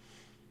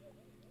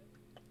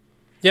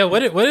 Yeah,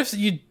 what if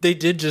they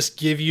did just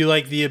give you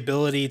like the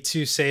ability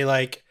to say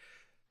like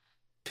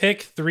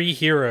pick 3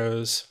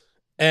 heroes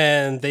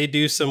and they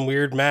do some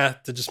weird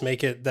math to just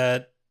make it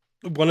that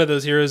one of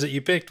those heroes that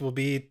you picked will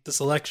be the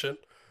selection.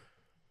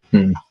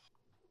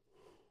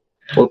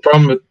 Well, the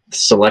problem with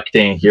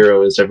selecting a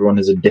hero is everyone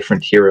has a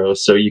different hero,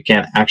 so you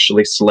can't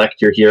actually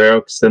select your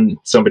hero because then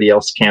somebody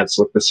else can't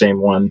select the same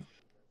one.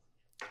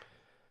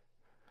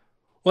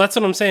 Well, that's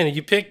what I'm saying.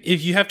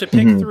 If you have to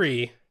pick Mhm.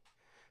 3,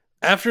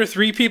 after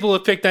 3 people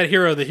have picked that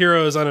hero, the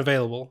hero is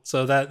unavailable.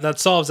 So that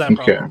solves that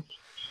Okay. problem.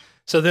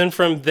 So then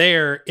from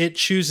there, it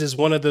chooses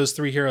one of those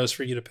 3 heroes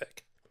for you to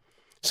pick.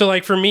 So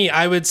like for me,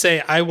 I would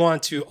say I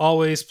want to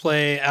always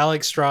play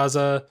Alex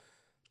Straza,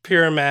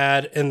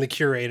 Pyramid, and the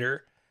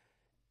Curator.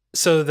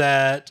 So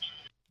that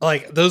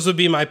like those would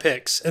be my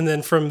picks. And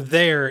then from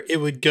there, it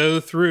would go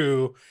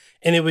through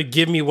and it would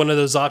give me one of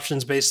those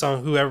options based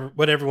on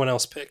what everyone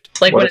else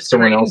picked. Like What when if it's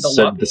someone creating else the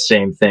said look. the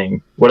same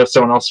thing? What if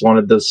someone else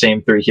wanted those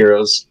same 3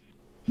 heroes?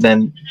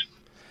 Then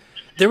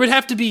There would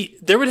have to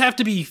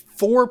be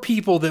 4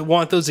 people that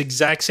want those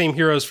exact same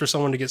heroes for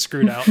someone to get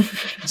screwed out.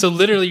 So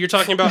literally, you're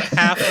talking about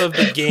half of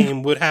the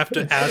game would have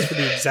to ask for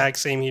the exact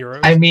same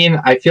heroes. I mean,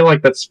 I feel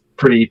like that's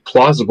pretty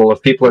plausible.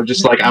 If people are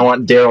just like, I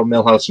want Daryl,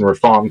 Milhouse, and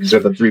Rafam because they're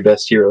the 3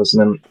 best heroes,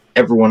 and then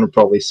everyone would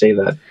probably say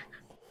that.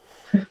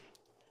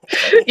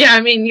 Yeah,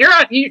 I mean,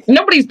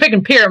 nobody's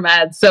picking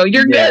Pyramid, so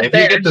you're Yeah, good if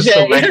there, you get to Jay.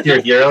 select your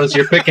heroes,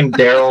 you're picking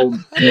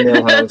Daryl,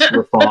 Milhouse,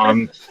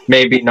 Rafam,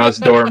 maybe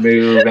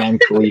Nozdormu, Van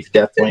Cleef,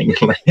 Deathwing.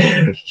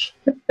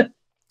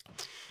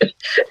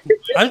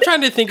 I'm trying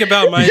to think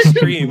about my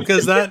stream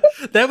because that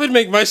would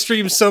make my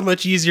stream so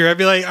much easier. I'd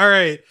be like, all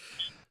right,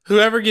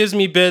 whoever gives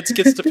me bits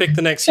gets to pick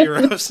the next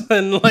heroes,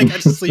 and like I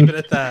just leave it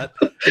at that.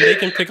 And they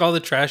can pick all the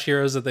trash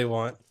heroes that they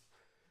want.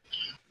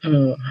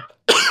 Ugh.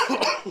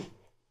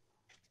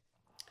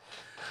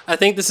 I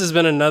think this has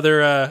been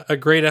another a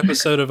great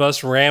episode of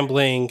us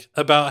rambling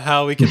about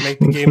how we can make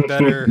the game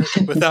better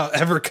without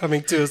ever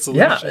coming to a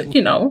Yeah,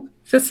 solution.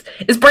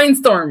 it's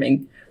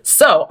brainstorming.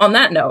 So, on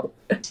that note,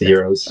 The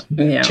heroes.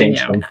 yeah, Change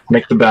yeah. them.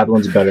 Make the bad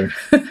ones better.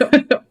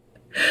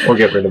 Or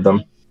get rid of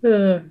them.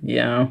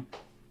 Yeah.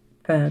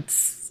 That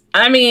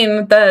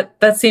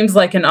seems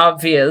like an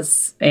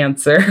obvious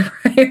answer,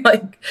 right?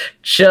 Like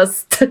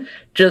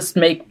just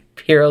make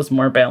heroes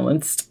more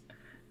balanced.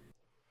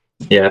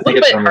 Yeah, I think little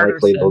it's bit harder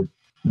unlikely to-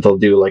 they'll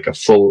do like a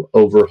full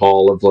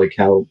overhaul of like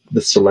how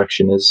the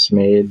selection is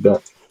made,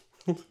 but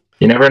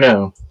you never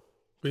know.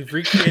 We've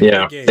recreated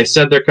Yeah, the game. they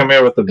said they're coming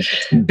out with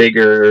a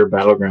bigger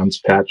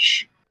Battlegrounds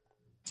patch.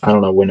 I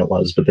don't know when it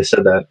was, but they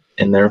said that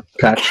in their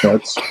patch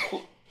notes.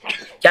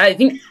 Yeah, I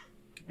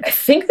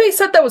think they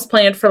said that was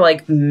planned for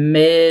like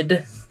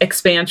mid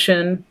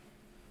expansion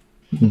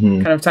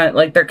Hmm. kind of time.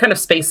 Like they're kind of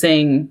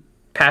spacing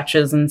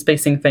patches and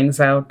spacing things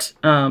out.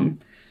 Man,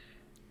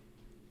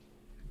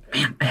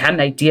 I had an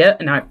idea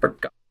and now I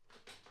forgot.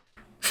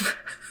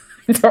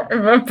 I don't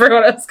remember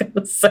what I was going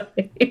to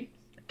say.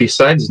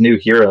 Besides new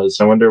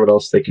heroes, I wonder what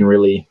else they can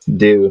really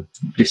do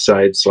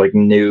besides like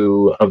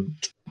new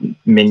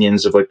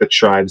minions of like the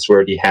tribes we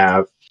already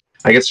have.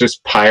 I guess there's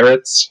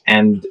pirates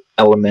and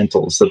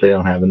elementals that they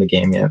don't have in the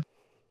game yet.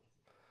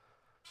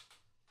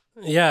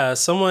 Yeah,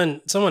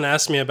 someone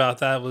asked me about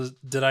that.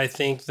 Did I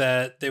think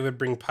that they would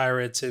bring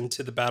pirates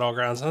into the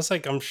battlegrounds? And I was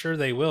like, I'm sure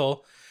they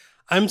will.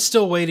 I'm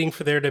still waiting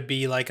for there to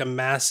be like a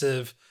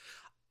massive.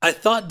 I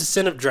thought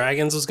Descent of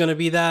Dragons was going to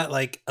be that,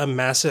 like a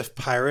massive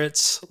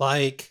pirates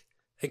like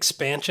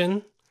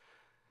expansion,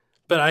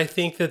 but I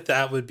think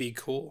that would be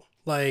cool.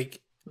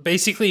 Like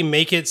basically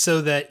make it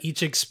so that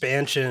each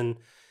expansion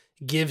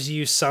gives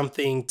you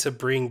something to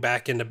bring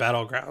back into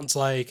battlegrounds.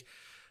 Like,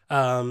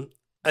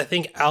 I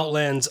think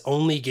Outlands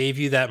only gave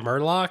you that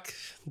Murloc.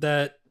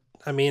 That,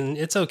 I mean,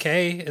 it's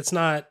okay. It's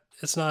not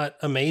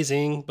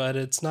amazing, but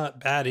it's not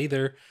bad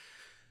either.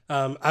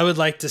 I would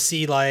like to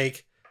see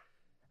like,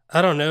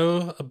 I don't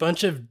know, a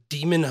bunch of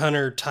Demon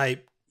Hunter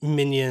type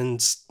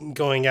minions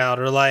going out,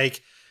 or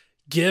like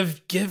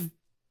give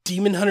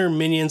Demon Hunter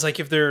minions, like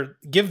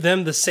give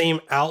them the same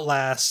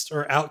Outlast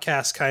or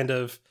Outcast kind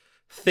of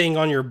thing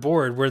on your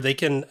board where they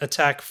can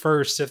attack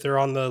first if they're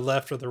on the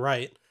left or the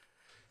right.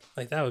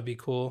 Like that would be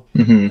cool.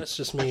 Hmm. That's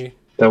just me.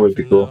 That would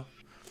be cool.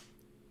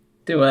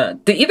 Do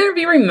either of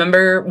you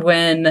remember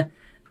when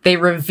they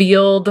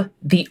revealed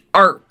the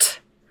art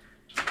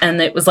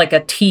and it was like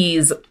a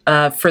tease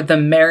for the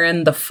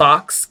Marin the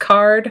Fox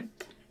card?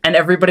 And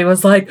everybody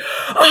was like,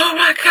 oh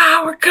my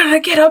god, we're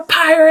gonna get a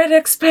pirate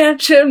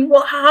expansion.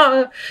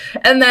 Wow.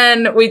 And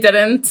then we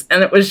didn't.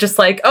 And it was just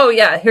like, oh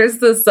yeah, here's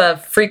this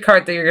free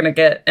card that you're gonna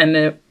get. And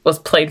it was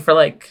played for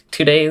like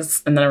 2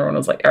 days. And then everyone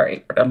was like, all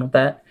right, we're done with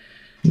that.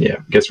 Yeah,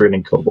 guess we're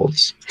getting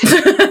kobolds.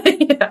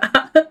 Yeah.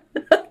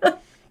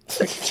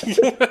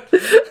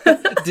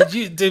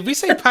 Did we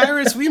say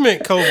pirates? We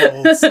meant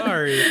kobolds.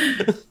 Sorry.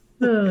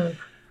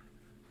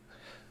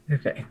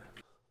 Okay.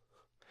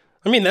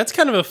 I mean, that's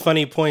kind of a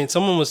funny point.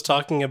 Someone was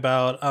talking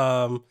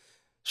about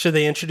should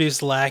they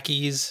introduce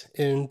lackeys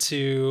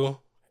into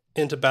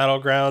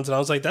battlegrounds, and I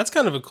was like, that's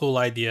kind of a cool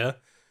idea.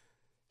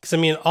 Because I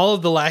mean, all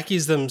of the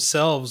lackeys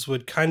themselves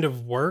would kind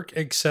of work,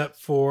 except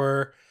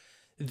for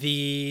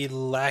the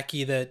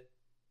lackey that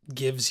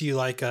gives you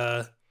like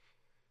a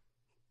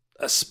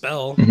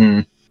spell.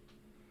 Hmm.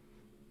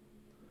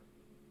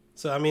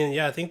 So I mean,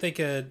 yeah, I think they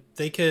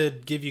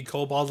could give you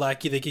Cobalt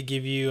Lackey, they could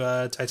give you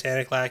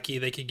Titanic Lackey,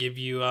 they could give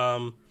you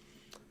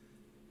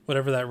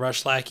whatever that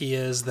Rush Lackey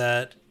is.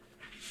 That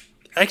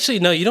actually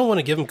no, you don't want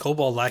to give him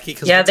Cobalt Lackey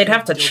because Yeah, they'd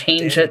have to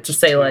change it to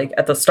say like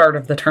at the start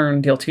of the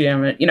turn deal 2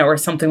 damage, or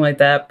something like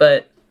that.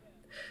 But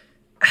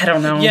I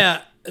don't know.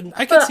 Yeah,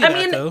 I can see I that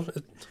mean, though.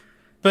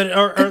 But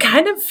it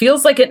kind of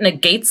feels like it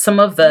negates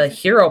some of the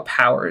hero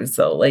powers,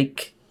 though.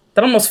 Like,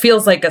 that almost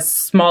feels like a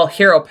small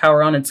hero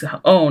power on its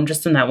own,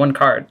 just in that one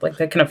card. Like,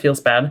 that kind of feels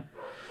bad.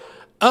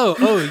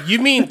 Oh, you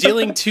mean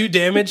dealing 2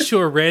 damage to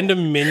a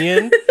random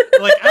minion?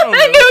 Like, I don't know.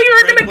 I knew you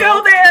were going to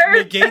go there!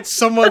 Negates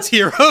someone's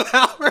hero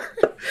power.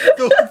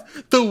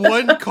 The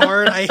one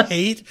card I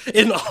hate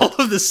in all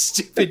of the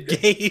stupid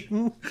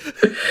game.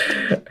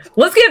 I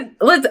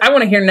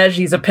want to hear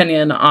Neji's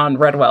opinion on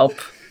Red Whelp.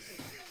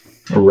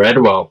 Red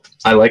Whelp.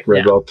 I like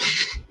Red Whelp.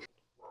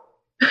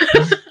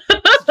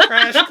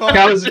 Trash card.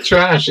 How is it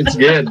trash? It's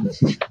good.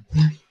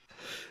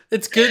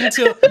 It's good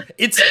until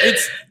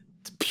it's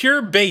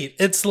pure bait.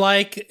 It's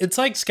like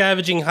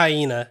scavenging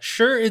hyena.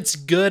 Sure, it's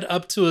good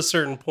up to a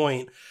certain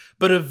point,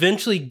 but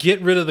eventually get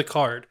rid of the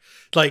card.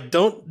 Like,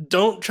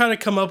 don't try to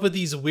come up with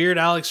these weird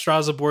Alex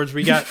Straza boards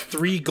where you got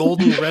 3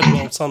 golden red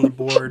whelps on the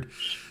board.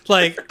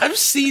 Like, I've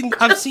seen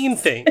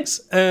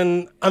things,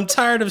 and I'm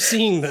tired of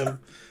seeing them.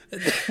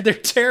 They're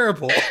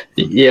terrible.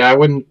 Yeah, I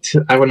wouldn't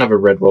have a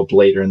Red Whelp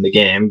later in the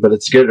game, but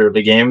it's good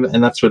early game,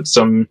 and that's what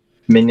some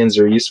minions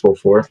are useful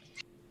for.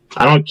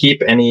 I don't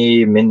keep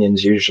any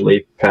minions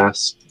usually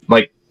past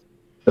like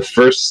the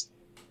first,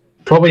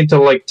 probably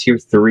until like tier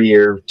 3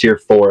 or tier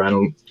 4. I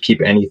don't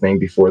keep anything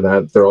before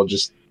that. They're all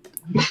just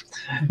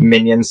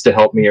minions to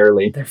help me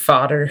early. They're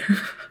fodder.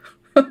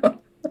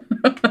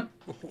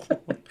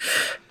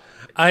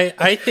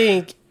 I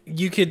think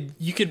you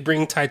could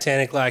bring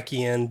Titanic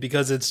Lackey in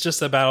because it's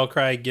just a battle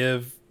cry.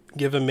 Give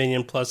a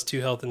minion plus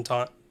 2 health and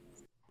taunt.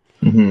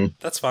 Mm-hmm.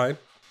 That's fine.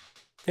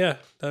 Yeah,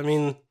 I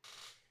mean,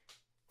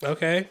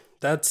 okay,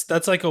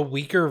 that's like a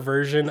weaker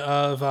version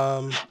of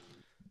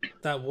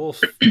that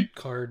wolf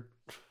card,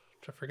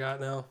 which I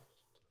forgot now.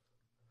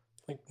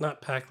 Like,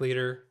 not pack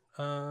leader.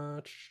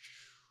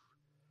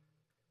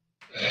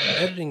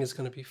 Editing is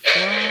going to be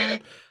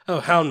fun.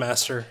 Oh,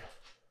 Houndmaster.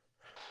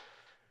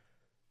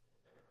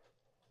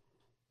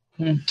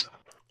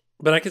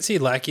 But I could see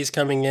lackeys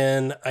coming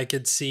in. I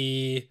could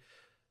see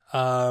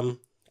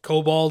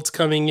kobolds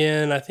coming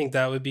in. I think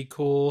that would be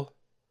cool.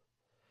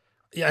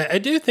 Yeah, I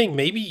do think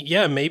maybe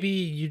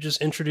you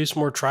just introduce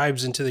more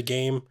tribes into the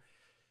game.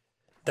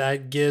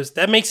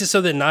 That makes it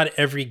so that not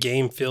every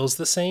game feels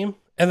the same.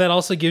 And that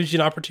also gives you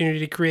an opportunity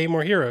to create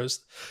more heroes.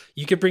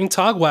 You could bring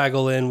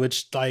Togwaggle in,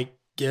 which like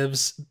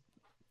gives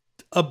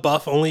a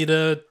buff only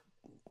to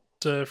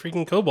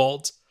freaking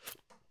kobolds.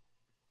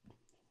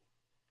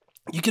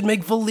 You could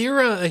make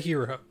Valera a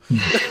hero.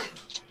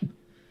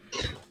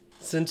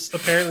 Since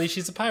apparently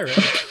she's a pirate.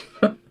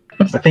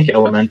 I think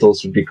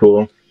elementals would be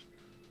cool.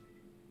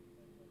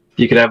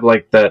 You could have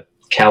like that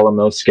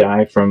Calamos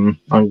guy from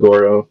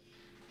Ungoro.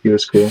 He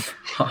was cool.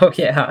 Oh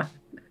yeah.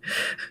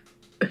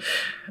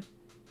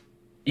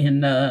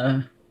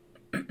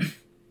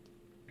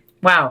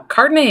 Wow,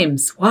 card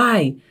names.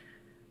 Why?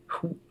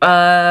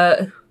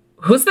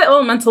 Who's the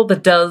elemental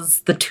that does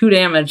the 2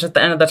 damage at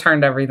the end of the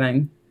turn to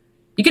everything?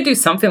 You could do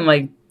something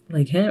like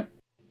him.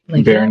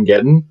 Like Baron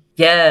Geddon?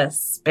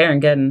 Yes,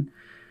 Baron Geddon.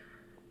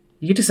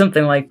 You could do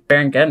something like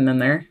Baron Geddon in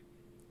there.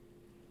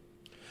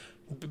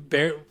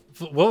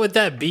 What would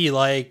that be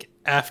like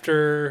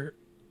after,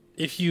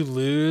 if you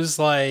lose,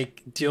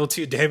 like, deal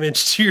 2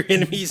 damage to your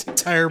enemy's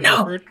entire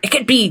board? It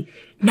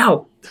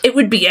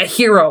would be a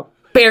hero.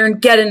 Baron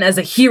Geddon as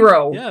a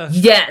hero. Yeah.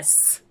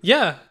 Yes.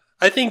 Yeah.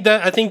 I think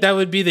that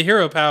would be the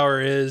hero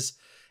power is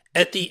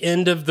at the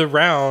end of the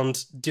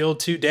round, deal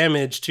 2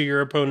 damage to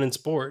your opponent's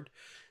board.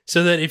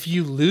 So that if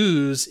you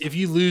lose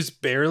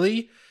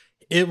barely,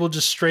 it will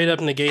just straight up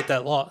negate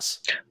that loss.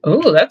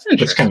 Oh, that's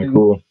interesting. That's kind of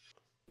cool.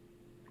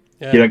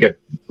 Yeah. You don't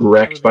get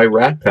wrecked by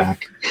Rat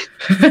Pack.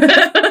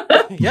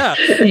 Yeah.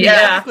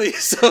 Exactly.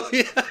 So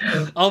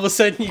yeah. All of a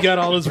sudden you got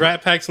all those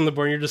Rat Packs on the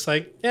board and you're just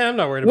like, yeah, I'm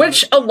not worried about it.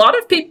 Which a lot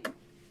of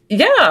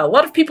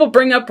people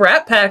bring up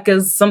Rat Pack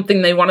as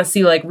something they want to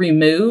see like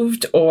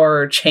removed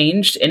or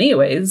changed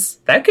anyways.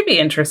 That could be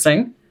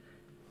interesting.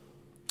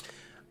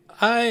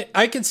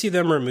 I could see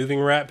them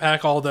removing Rat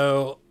Pack,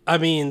 although, I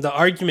mean, the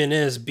argument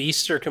is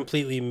beasts are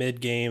completely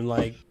mid-game.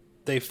 Like,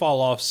 they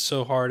fall off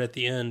so hard at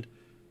the end.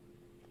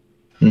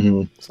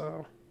 Mm-hmm.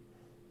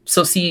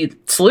 So see,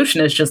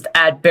 solution is just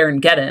add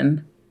Baron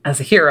Geddon as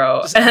a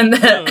hero. Is add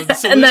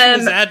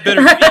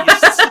better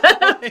beasts.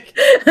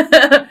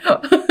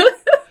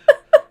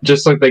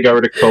 Just like they got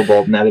rid of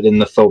Cobalt and added in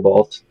the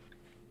Phobalt.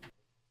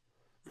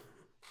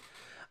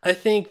 I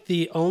think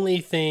the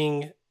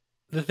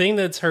thing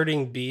that's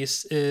hurting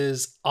beasts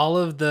is all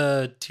of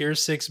the tier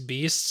 6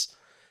 beasts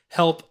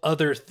help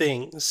other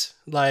things.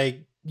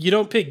 Like, you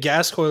don't pick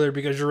Gascoiler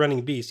because you're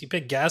running beast. You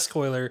pick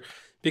Gascoiler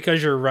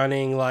because you're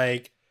running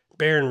like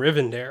Baron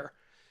Rivendare.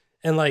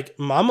 And like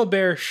Mama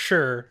Bear,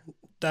 sure,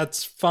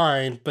 that's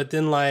fine, but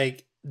then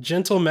like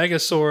Gentle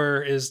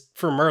Megasaur is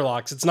for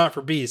Murlocs. It's not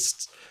for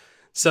beasts.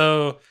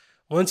 So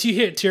once you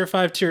hit tier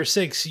 5, tier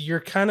 6, you're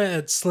kind of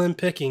at slim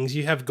pickings.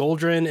 You have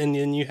Goldren and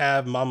then you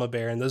have Mama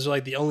Bear, and those are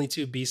like the only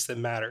two beasts that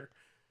matter.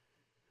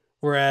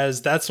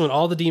 Whereas that's when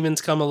all the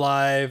demons come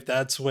alive.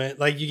 That's when,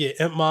 like, you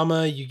get Imp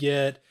Mama, you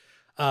get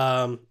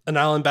an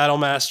Island Battle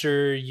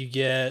Master, you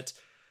get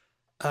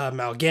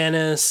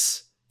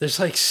Mal'Ganis. There's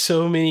like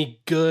so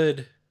many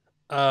good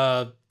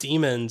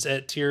demons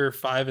at tier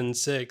 5 and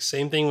 6.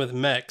 Same thing with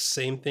mechs.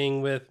 Same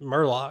thing with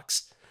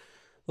Murlocs.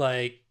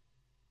 Like,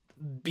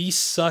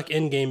 beasts suck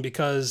in game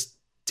because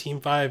Team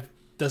 5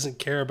 doesn't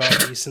care about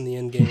beasts in the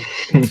end game.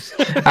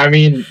 I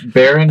mean,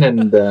 Baron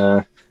and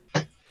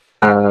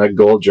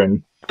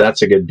Goldren,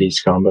 that's a good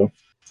beast combo.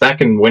 That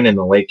can win in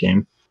the late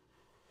game.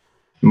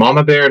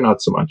 Mama Bear,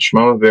 not so much.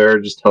 Mama Bear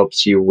just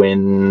helps you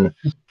win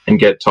and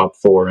get top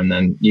 4, and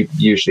then you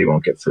usually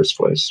won't get first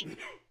place.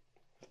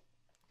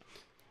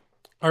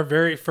 Our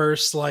very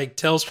first, like,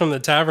 Tales from the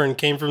Tavern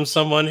came from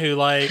someone who,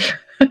 like,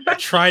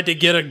 tried to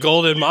get a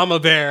golden Mama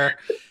Bear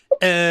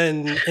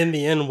and in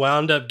the end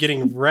wound up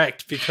getting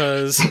wrecked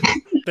because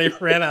they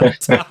ran out of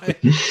time.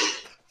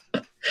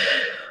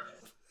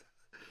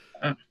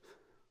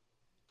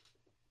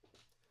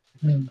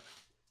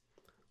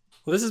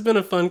 Well, this has been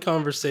a fun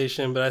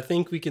conversation, but I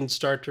think we can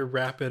start to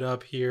wrap it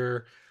up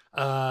here.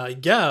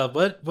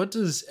 What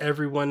does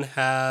everyone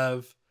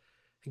have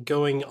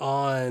going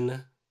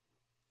on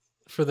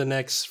for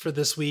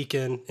this week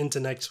and into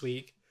next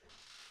week?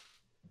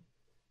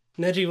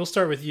 Neji, we'll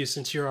start with you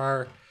since you're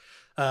our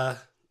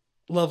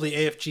lovely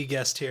AFG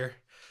guest here.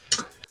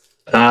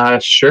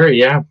 Sure,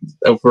 yeah.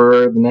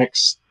 Over the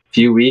next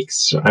few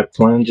weeks, I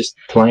plan just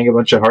playing a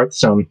bunch of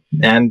Hearthstone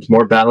and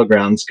more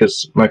Battlegrounds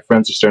because my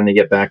friends are starting to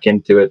get back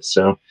into it,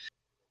 so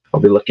I'll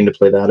be looking to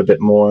play that a bit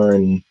more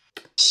and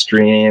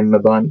stream a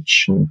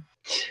bunch and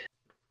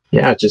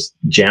just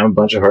jam a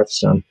bunch of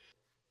Hearthstone.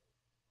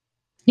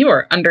 You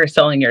are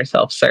underselling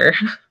yourself, sir.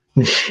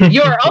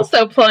 You are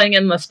also playing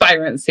in the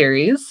Spirant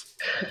series.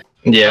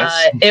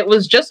 Yes. It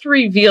was just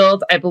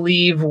revealed, I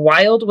believe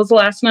Wild was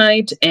last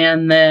night,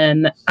 and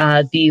then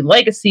the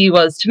Legacy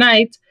was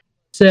tonight.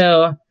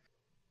 So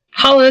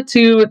holla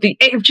to the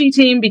AFG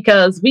team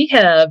because we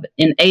have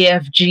an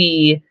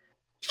AFG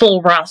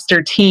full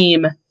roster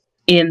team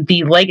in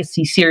the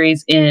Legacy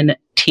series in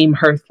Team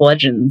Hearth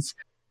Legends.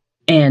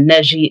 And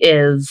Neji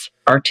is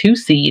our 2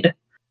 seed.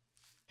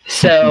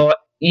 So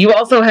you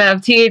also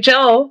have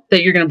THL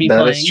that you're going to be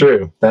playing. That is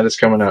true. That is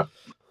coming up.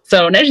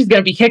 So Neji's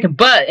going to be kicking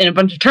butt in a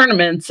bunch of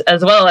tournaments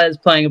as well as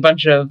playing a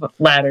bunch of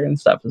ladder and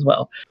stuff as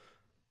well.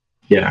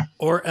 Yeah.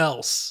 Or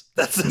else.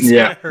 That's what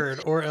I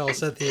heard. Or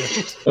else at the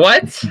end.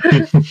 What?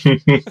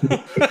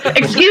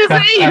 Excuse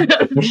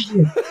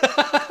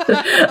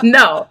me?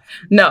 No.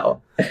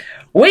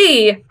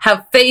 We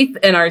have faith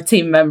in our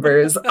team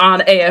members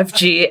on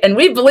AFG, and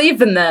we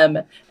believe in them,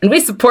 and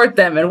we support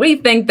them, and we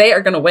think they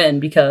are going to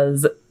win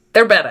because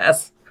they're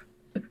badass.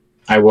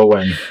 I will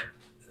win.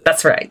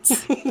 That's right.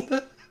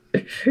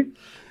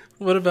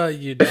 What about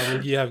you, Dom?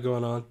 What do you have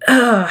going on?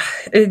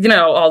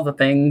 All the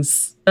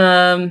things.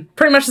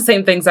 Pretty much the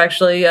same things,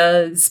 actually.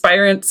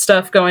 Spirant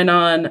stuff going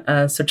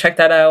on, so check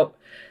that out.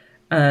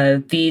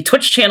 The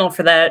Twitch channel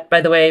for that,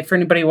 by the way, for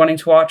anybody wanting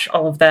to watch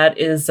all of that,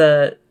 is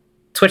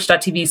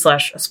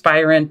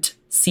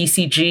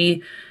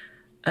twitch.tv/AspirantCCG.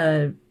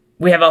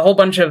 We have a whole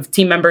bunch of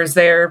team members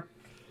there.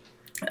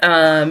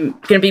 Going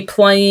to be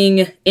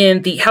playing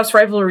in the House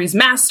Rivalries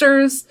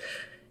Masters,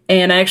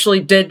 and I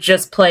actually did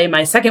just play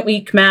my second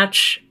week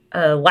match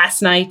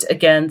last night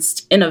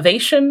against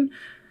Innovation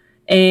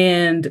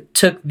and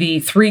took the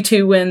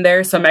 3-2 win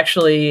there. So I'm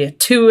actually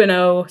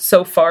 2-0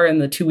 so far in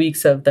the 2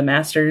 weeks of the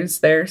Masters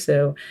there.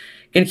 So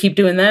going to keep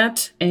doing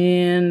that.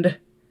 And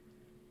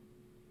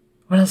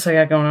what else I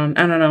got going on?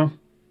 I don't know.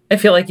 I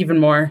feel like even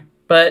more.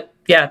 But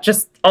yeah,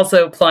 just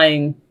also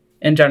playing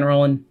in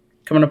general and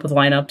coming up with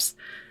lineups.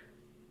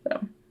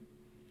 So.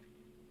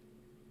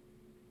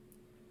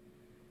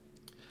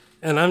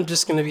 And I'm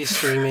just going to be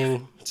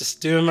streaming,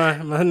 just doing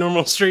my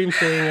normal stream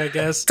thing, I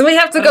guess. Do we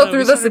have to go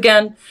through this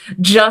again?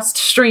 Just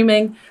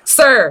streaming?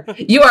 Sir,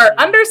 you are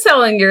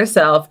underselling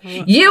yourself.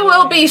 You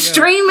will be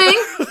streaming.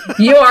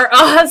 You are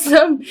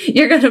awesome.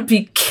 You're going to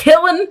be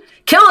killing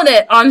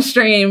it on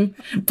stream,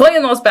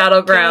 playing those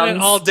Battlegrounds. Killing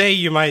it all day,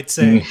 you might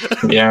say.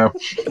 Yeah.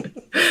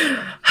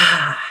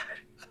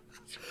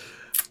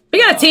 We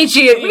gotta teach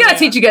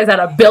you guys how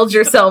to build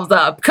yourselves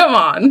up. Come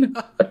on.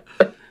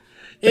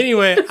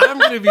 Anyway, I'm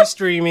going to be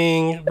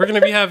streaming. We're going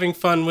to be having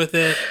fun with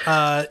it.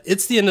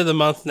 It's the end of the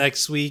month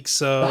next week,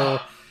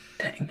 so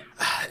Dang.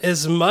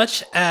 As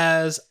much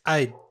as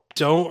I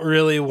don't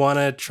really want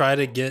to try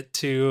to get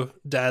to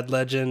Dad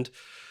Legend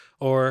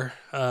or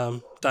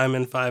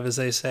Diamond 5, as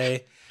they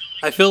say,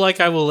 I feel like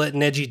I will let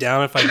Neji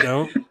down if I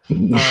don't.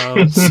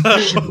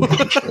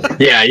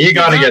 Yeah, you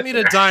gotta get me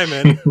to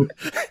Diamond.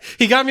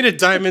 He got me to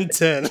Diamond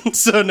 10.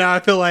 So now I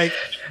feel like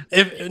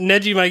if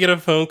Neji might get a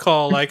phone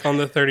call like on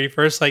the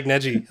 31st, like,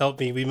 Neji, help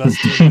me, we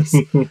must do this.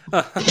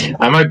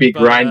 I might be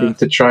grinding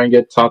to try and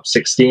get top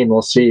 16.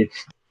 We'll see.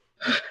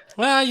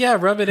 Well, yeah,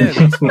 rub it in.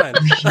 It's fine.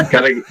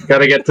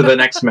 Gotta get to the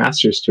next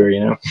Masters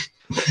tour.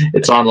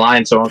 It's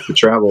online, so I don't have to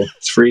travel.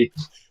 It's free.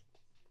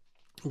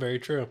 Very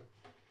true.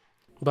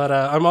 But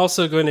I'm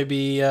also going to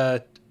be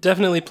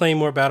definitely playing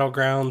more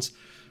Battlegrounds.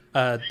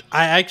 I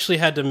actually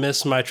had to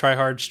miss my Try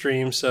Hard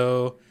stream,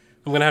 so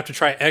I'm going to have to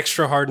try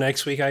extra hard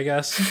next week, I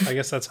guess. I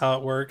guess that's how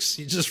it works.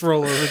 You just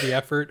roll over the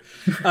effort.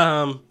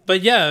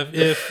 But yeah,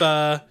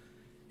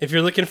 if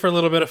you're looking for a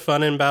little bit of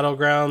fun in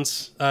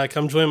Battlegrounds,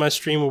 come join my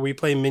stream where we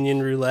play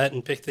Minion Roulette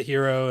and pick the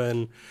hero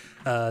and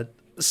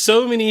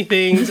so many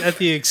things at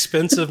the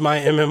expense of my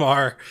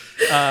MMR.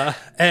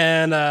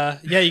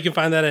 Yeah, you can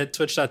find that at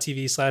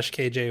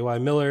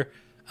twitch.tv/KJYMiller.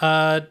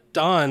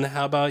 Dawn,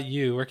 how about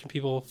you? Where can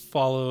people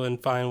follow and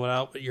find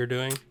what you're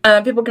doing?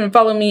 People can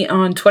follow me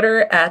on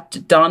Twitter at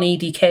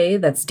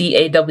DawnieDK. That's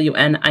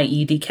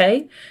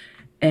DAWNIEDK.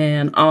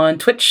 And on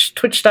Twitch,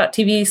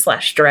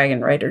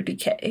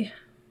 twitch.tv/DragonRiderDK.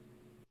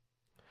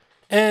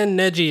 And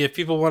Neji, if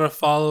people want to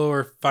follow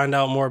or find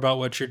out more about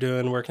what you're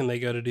doing, where can they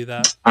go to do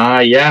that?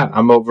 Yeah,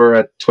 I'm over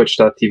at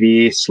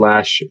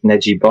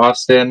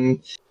twitch.tv/NejiBoston,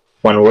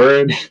 one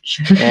word,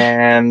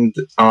 and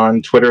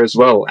on Twitter as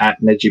well,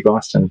 at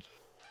NejiBoston.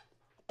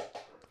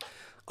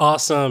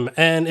 Awesome.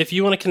 And if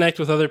you want to connect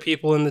with other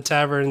people in the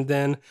tavern,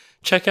 then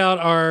check out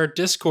our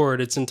Discord.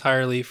 It's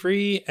entirely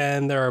free,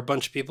 and there are a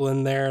bunch of people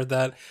in there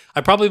that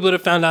I probably would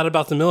have found out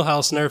about the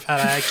Millhouse nerf had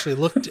I actually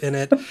looked in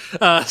it.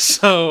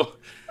 So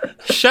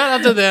shout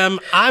out to them.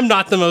 I'm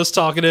not the most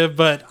talkative,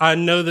 but I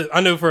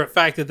know for a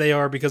fact that they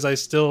are, because I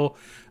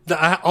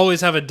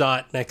always have a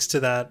dot next to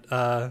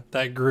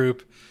that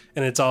group,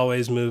 and it's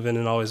always moving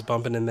and always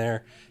bumping in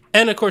there.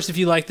 And of course, if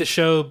you like the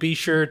show, be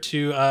sure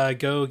to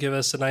go give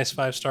us a nice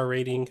 5-star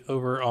rating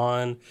over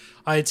on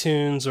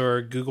iTunes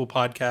or Google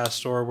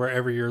Podcast or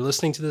wherever you're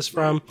listening to this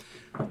from.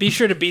 Be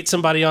sure to beat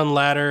somebody on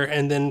ladder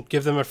and then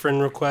give them a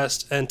friend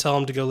request and tell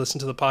them to go listen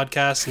to the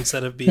podcast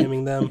instead of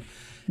BMing them.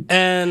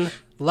 And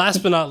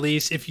last but not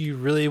least, if you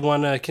really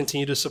want to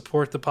continue to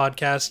support the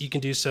podcast, you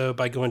can do so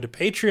by going to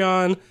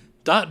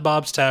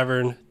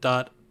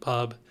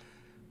patreon.bobstavern.pub.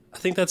 I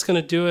think that's going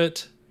to do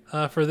it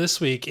for this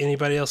week.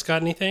 Anybody else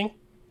got anything?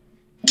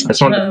 I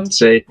just wanted to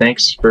say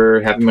thanks for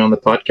having me on the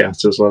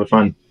podcast. It was a lot of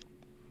fun.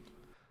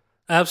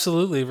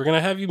 Absolutely. We're going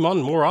to have you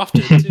on more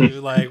often,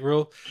 too.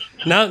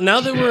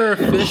 Now that we're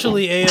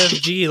officially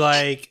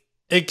AFG,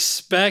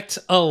 expect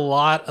a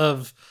lot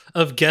of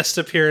guest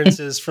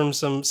appearances from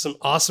some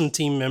awesome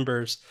team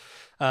members.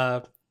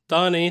 Don,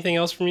 anything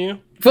else from you?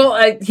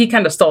 Well, he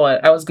kind of stole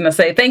it. I was going to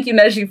say, thank you,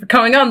 Neji, for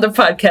coming on the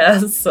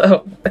podcast.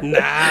 So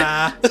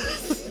Nah.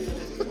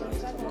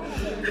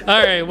 All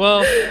right,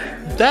 well,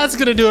 that's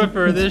going to do it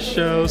for this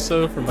show.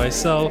 So for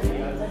myself,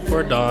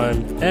 for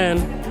Dawn, and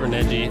for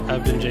Neji,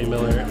 I've been Jay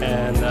Miller.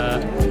 And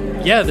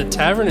the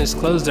tavern is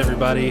closed,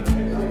 everybody.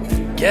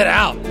 Get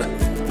out.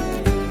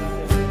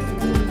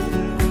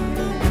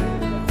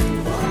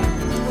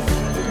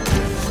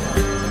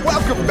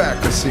 Welcome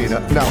back, Casina.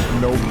 Now,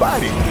 no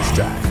biting this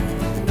time.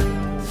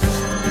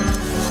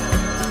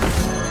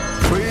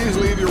 Please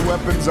leave your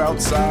weapons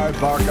outside,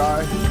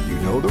 Hawkeye. You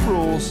know the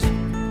rules.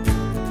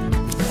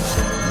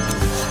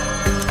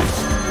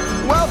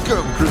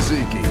 Welcome,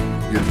 Krasiki.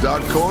 Your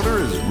dark corner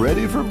is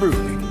ready for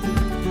brooding.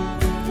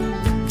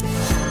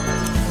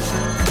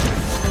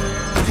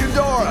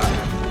 Eudora,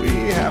 we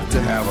have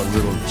to have a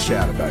little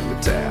chat about your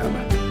tab.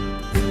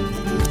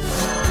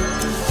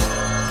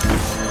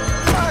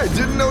 I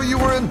didn't know you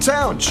were in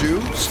town,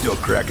 Chew. Still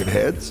cracking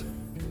heads?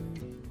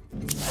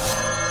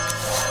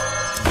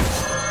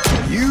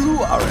 You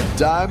are a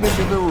diamond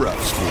in the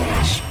rough,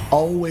 Stooge.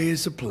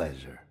 Always a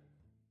pleasure.